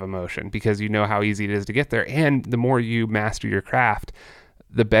positive emotion, because you know how easy it is to get there. And the more you master your craft,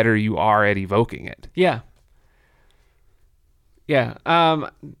 the better you are at evoking it. Yeah. Sorry,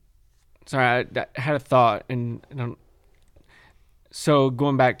 I had a thought, so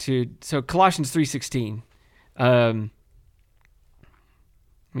going back to Colossians 3:16. Let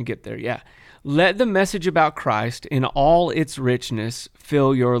me get there. Yeah. Let the message about Christ in all its richness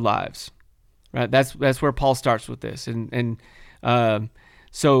fill your lives. Right? That's where Paul starts with this.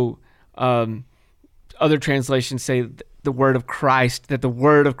 Other translations say the word of Christ, that the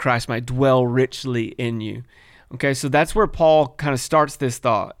word of Christ might dwell richly in you. Okay, so that's where Paul kind of starts this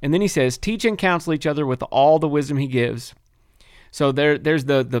thought. And then he says, teach and counsel each other with all the wisdom he gives. So there's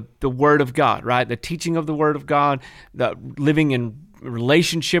the word of God, right? The teaching of the word of God, the living in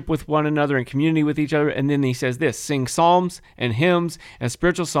relationship with one another and community with each other. And then he says this, sing psalms and hymns and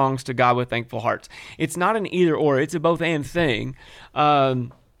spiritual songs to God with thankful hearts. It's not an either or, it's a both and thing.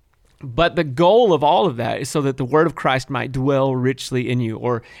 But the goal of all of that is so that the word of Christ might dwell richly in you,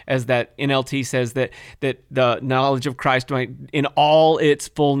 or as that NLT says, that the knowledge of Christ might, in all its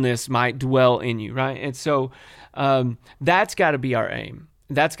fullness, might dwell in you, right? And so that's got to be our aim.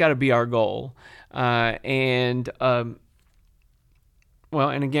 That's got to be our goal. And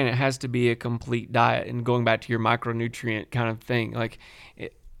again, it has to be a complete diet. And going back to your micronutrient kind of thing, like,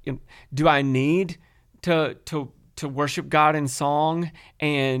 do I need to worship God in song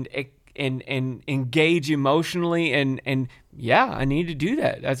and engage emotionally, and yeah, I need to do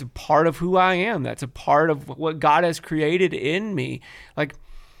that. That's a part of who I am. That's a part of what God has created in me. Like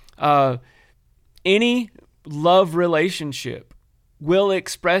any love relationship will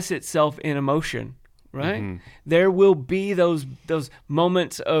express itself in emotion, right? Mm-hmm. There will be those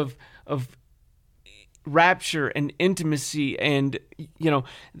moments of rapture and intimacy, and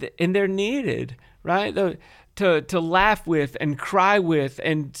and they're needed, right? To laugh with and cry with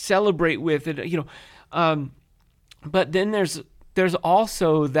and celebrate with, and but then there's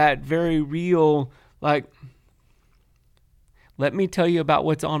also that very real, like, let me tell you about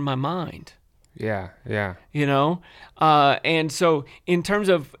what's on my mind. Yeah. And so in terms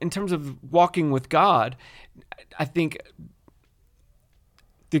of walking with God, I think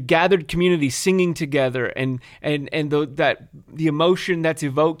the gathered community singing together and the emotion that's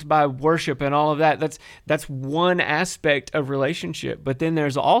evoked by worship and all of that, that's one aspect of relationship. But then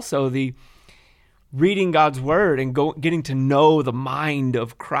there's also the reading God's word and getting to know the mind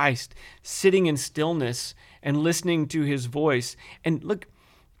of Christ, sitting in stillness and listening to his voice, and look,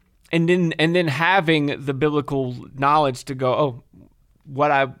 and then having the biblical knowledge to go, oh,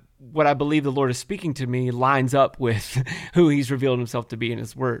 what I believe the Lord is speaking to me lines up with who he's revealed himself to be in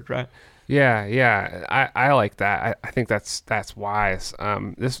his word, right? Yeah. I like that. I think that's wise.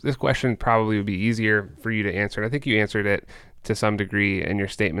 This question probably would be easier for you to answer. And I think you answered it to some degree in your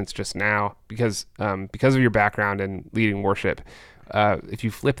statements just now, because of your background in leading worship. If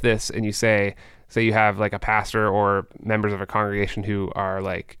you flip this and you say you have like a pastor or members of a congregation who are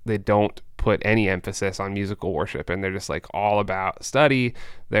like, they don't put any emphasis on musical worship, and they're just like all about study,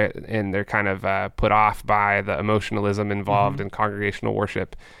 they're kind of put off by the emotionalism involved in congregational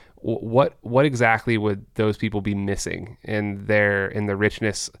worship. what exactly would those people be missing in the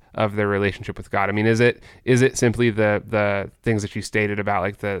richness of their relationship with God? I mean, is it simply the things that you stated about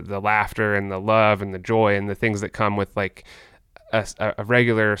like the laughter and the love and the joy and the things that come with like a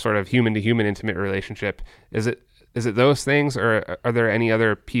regular sort of human to human intimate relationship? Is it those things, or are there any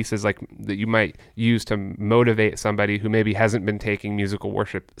other pieces like that you might use to motivate somebody who maybe hasn't been taking musical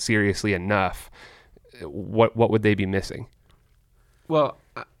worship seriously enough? What would they be missing? Well,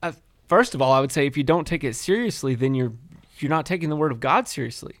 first of all, I would say if you don't take it seriously, then you're not taking the Word of God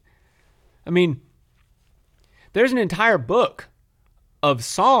seriously. I mean, there's an entire book of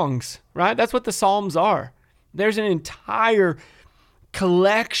songs, right? That's what the Psalms are. There's an entire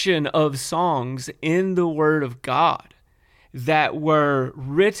collection of songs in the Word of God that were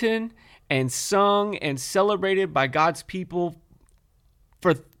written and sung and celebrated by God's people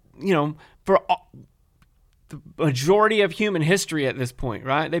for the majority of human history at this point,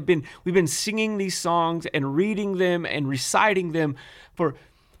 right? We've been singing these songs and reading them and reciting them for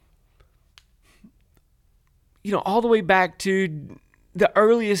all the way back to the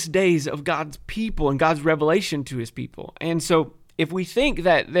earliest days of God's people and God's revelation to his people. And so if we think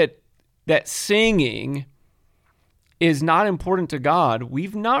that singing is not important to God,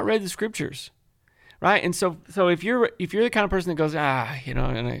 we've not read the scriptures, right? And so if you're the kind of person that goes,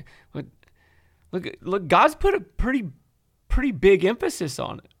 look, God's put a pretty big emphasis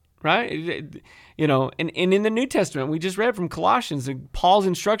on it, right? And in the New Testament, we just read from Colossians, and Paul's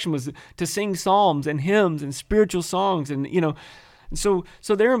instruction was to sing psalms and hymns and spiritual songs, and so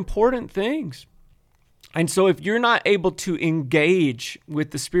they're important things. And so if you're not able to engage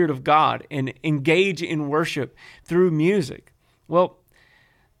with the Spirit of God and engage in worship through music, well,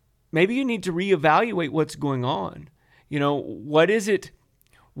 maybe you need to reevaluate what's going on. What is it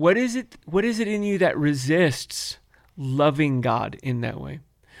in you that resists loving God in that way?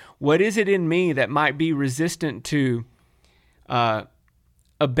 What is it in me that might be resistant to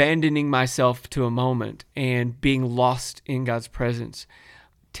abandoning myself to a moment and being lost in God's presence,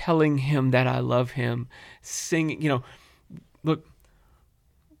 telling him that I love him, singing? Look,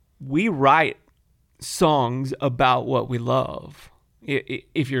 we write songs about what we love,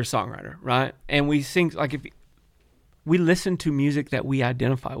 if you're a songwriter, right? And we sing, like, if we listen to music that we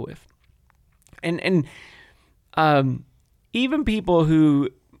identify with. And even people who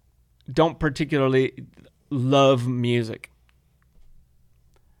don't particularly love music,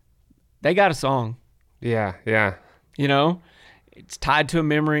 they got a song. Yeah. It's tied to a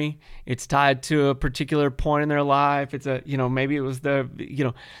memory. It's tied to a particular point in their life. It's maybe it was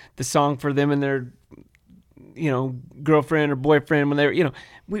the song for them and their, girlfriend or boyfriend when they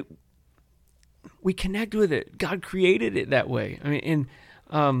were, we connect with it. God created it that way. I mean,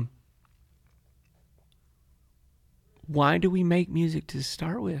 and why do we make music to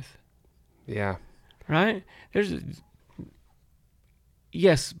start with? Yeah. Right?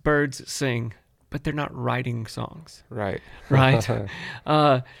 Yes, birds sing, but they're not writing songs. Right. Right?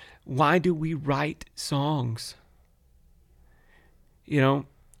 Why do we write songs?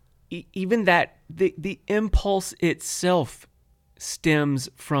 Even that, the impulse itself stems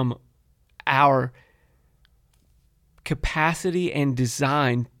from our capacity and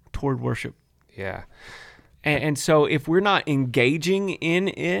design toward worship. Yeah. And so if we're not engaging in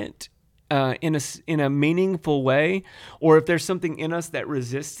it in a meaningful way, or if there's something in us that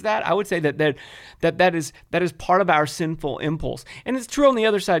resists that, I would say that is part of our sinful impulse. And it's true on the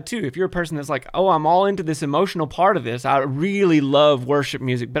other side too. If you're a person that's like, oh, I'm all into this emotional part of this, I really love worship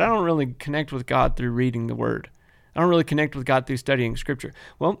music, but I don't really connect with God through reading the Word. I don't really connect with God through studying Scripture.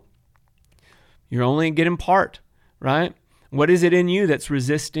 Well, you're only getting part, right? What is it in you that's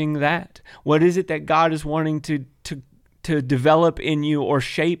resisting that? What is it that God is wanting to develop in you or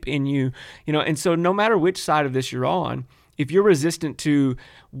shape in you? And so no matter which side of this you're on, if you're resistant to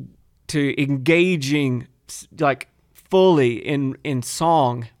engaging like fully in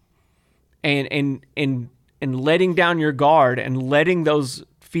song and letting down your guard and letting those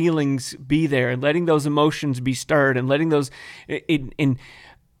feelings be there and letting those emotions be stirred and letting those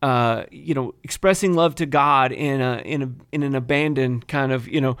expressing love to God in an abandoned kind of,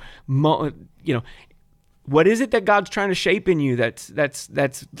 what is it that God's trying to shape in you that's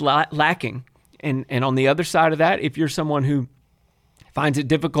lacking? And on the other side of that, if you're someone who finds it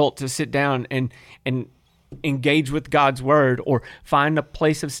difficult to sit down and engage with God's Word, or find a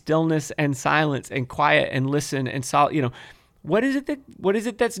place of stillness and silence and quiet and listen and what is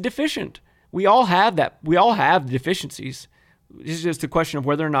it that's deficient? We all have that. We all have deficiencies. It's just a question of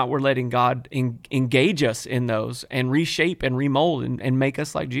whether or not we're letting God engage us in those and reshape and remold and make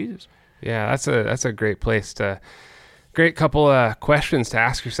us like Jesus. Yeah, that's a great place to Great couple of questions to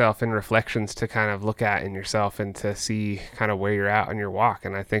ask yourself and reflections to kind of look at in yourself and to see kind of where you're at on your walk.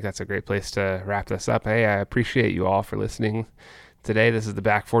 And I think that's a great place to wrap this up. Hey, I appreciate you all for listening today. This is the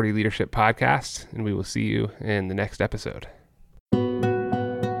Back 40 Leadership Podcast, and we will see you in the next episode.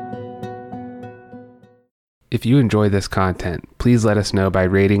 If you enjoy this content, please let us know by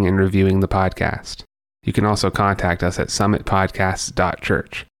rating and reviewing the podcast. You can also contact us at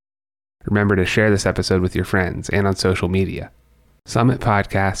summitpodcasts.church. Remember to share this episode with your friends and on social media. Summit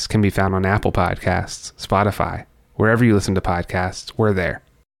Podcasts can be found on Apple Podcasts, Spotify, wherever you listen to podcasts, we're there.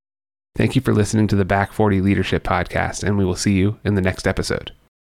 Thank you for listening to the Back 40 Leadership Podcast, and we will see you in the next episode.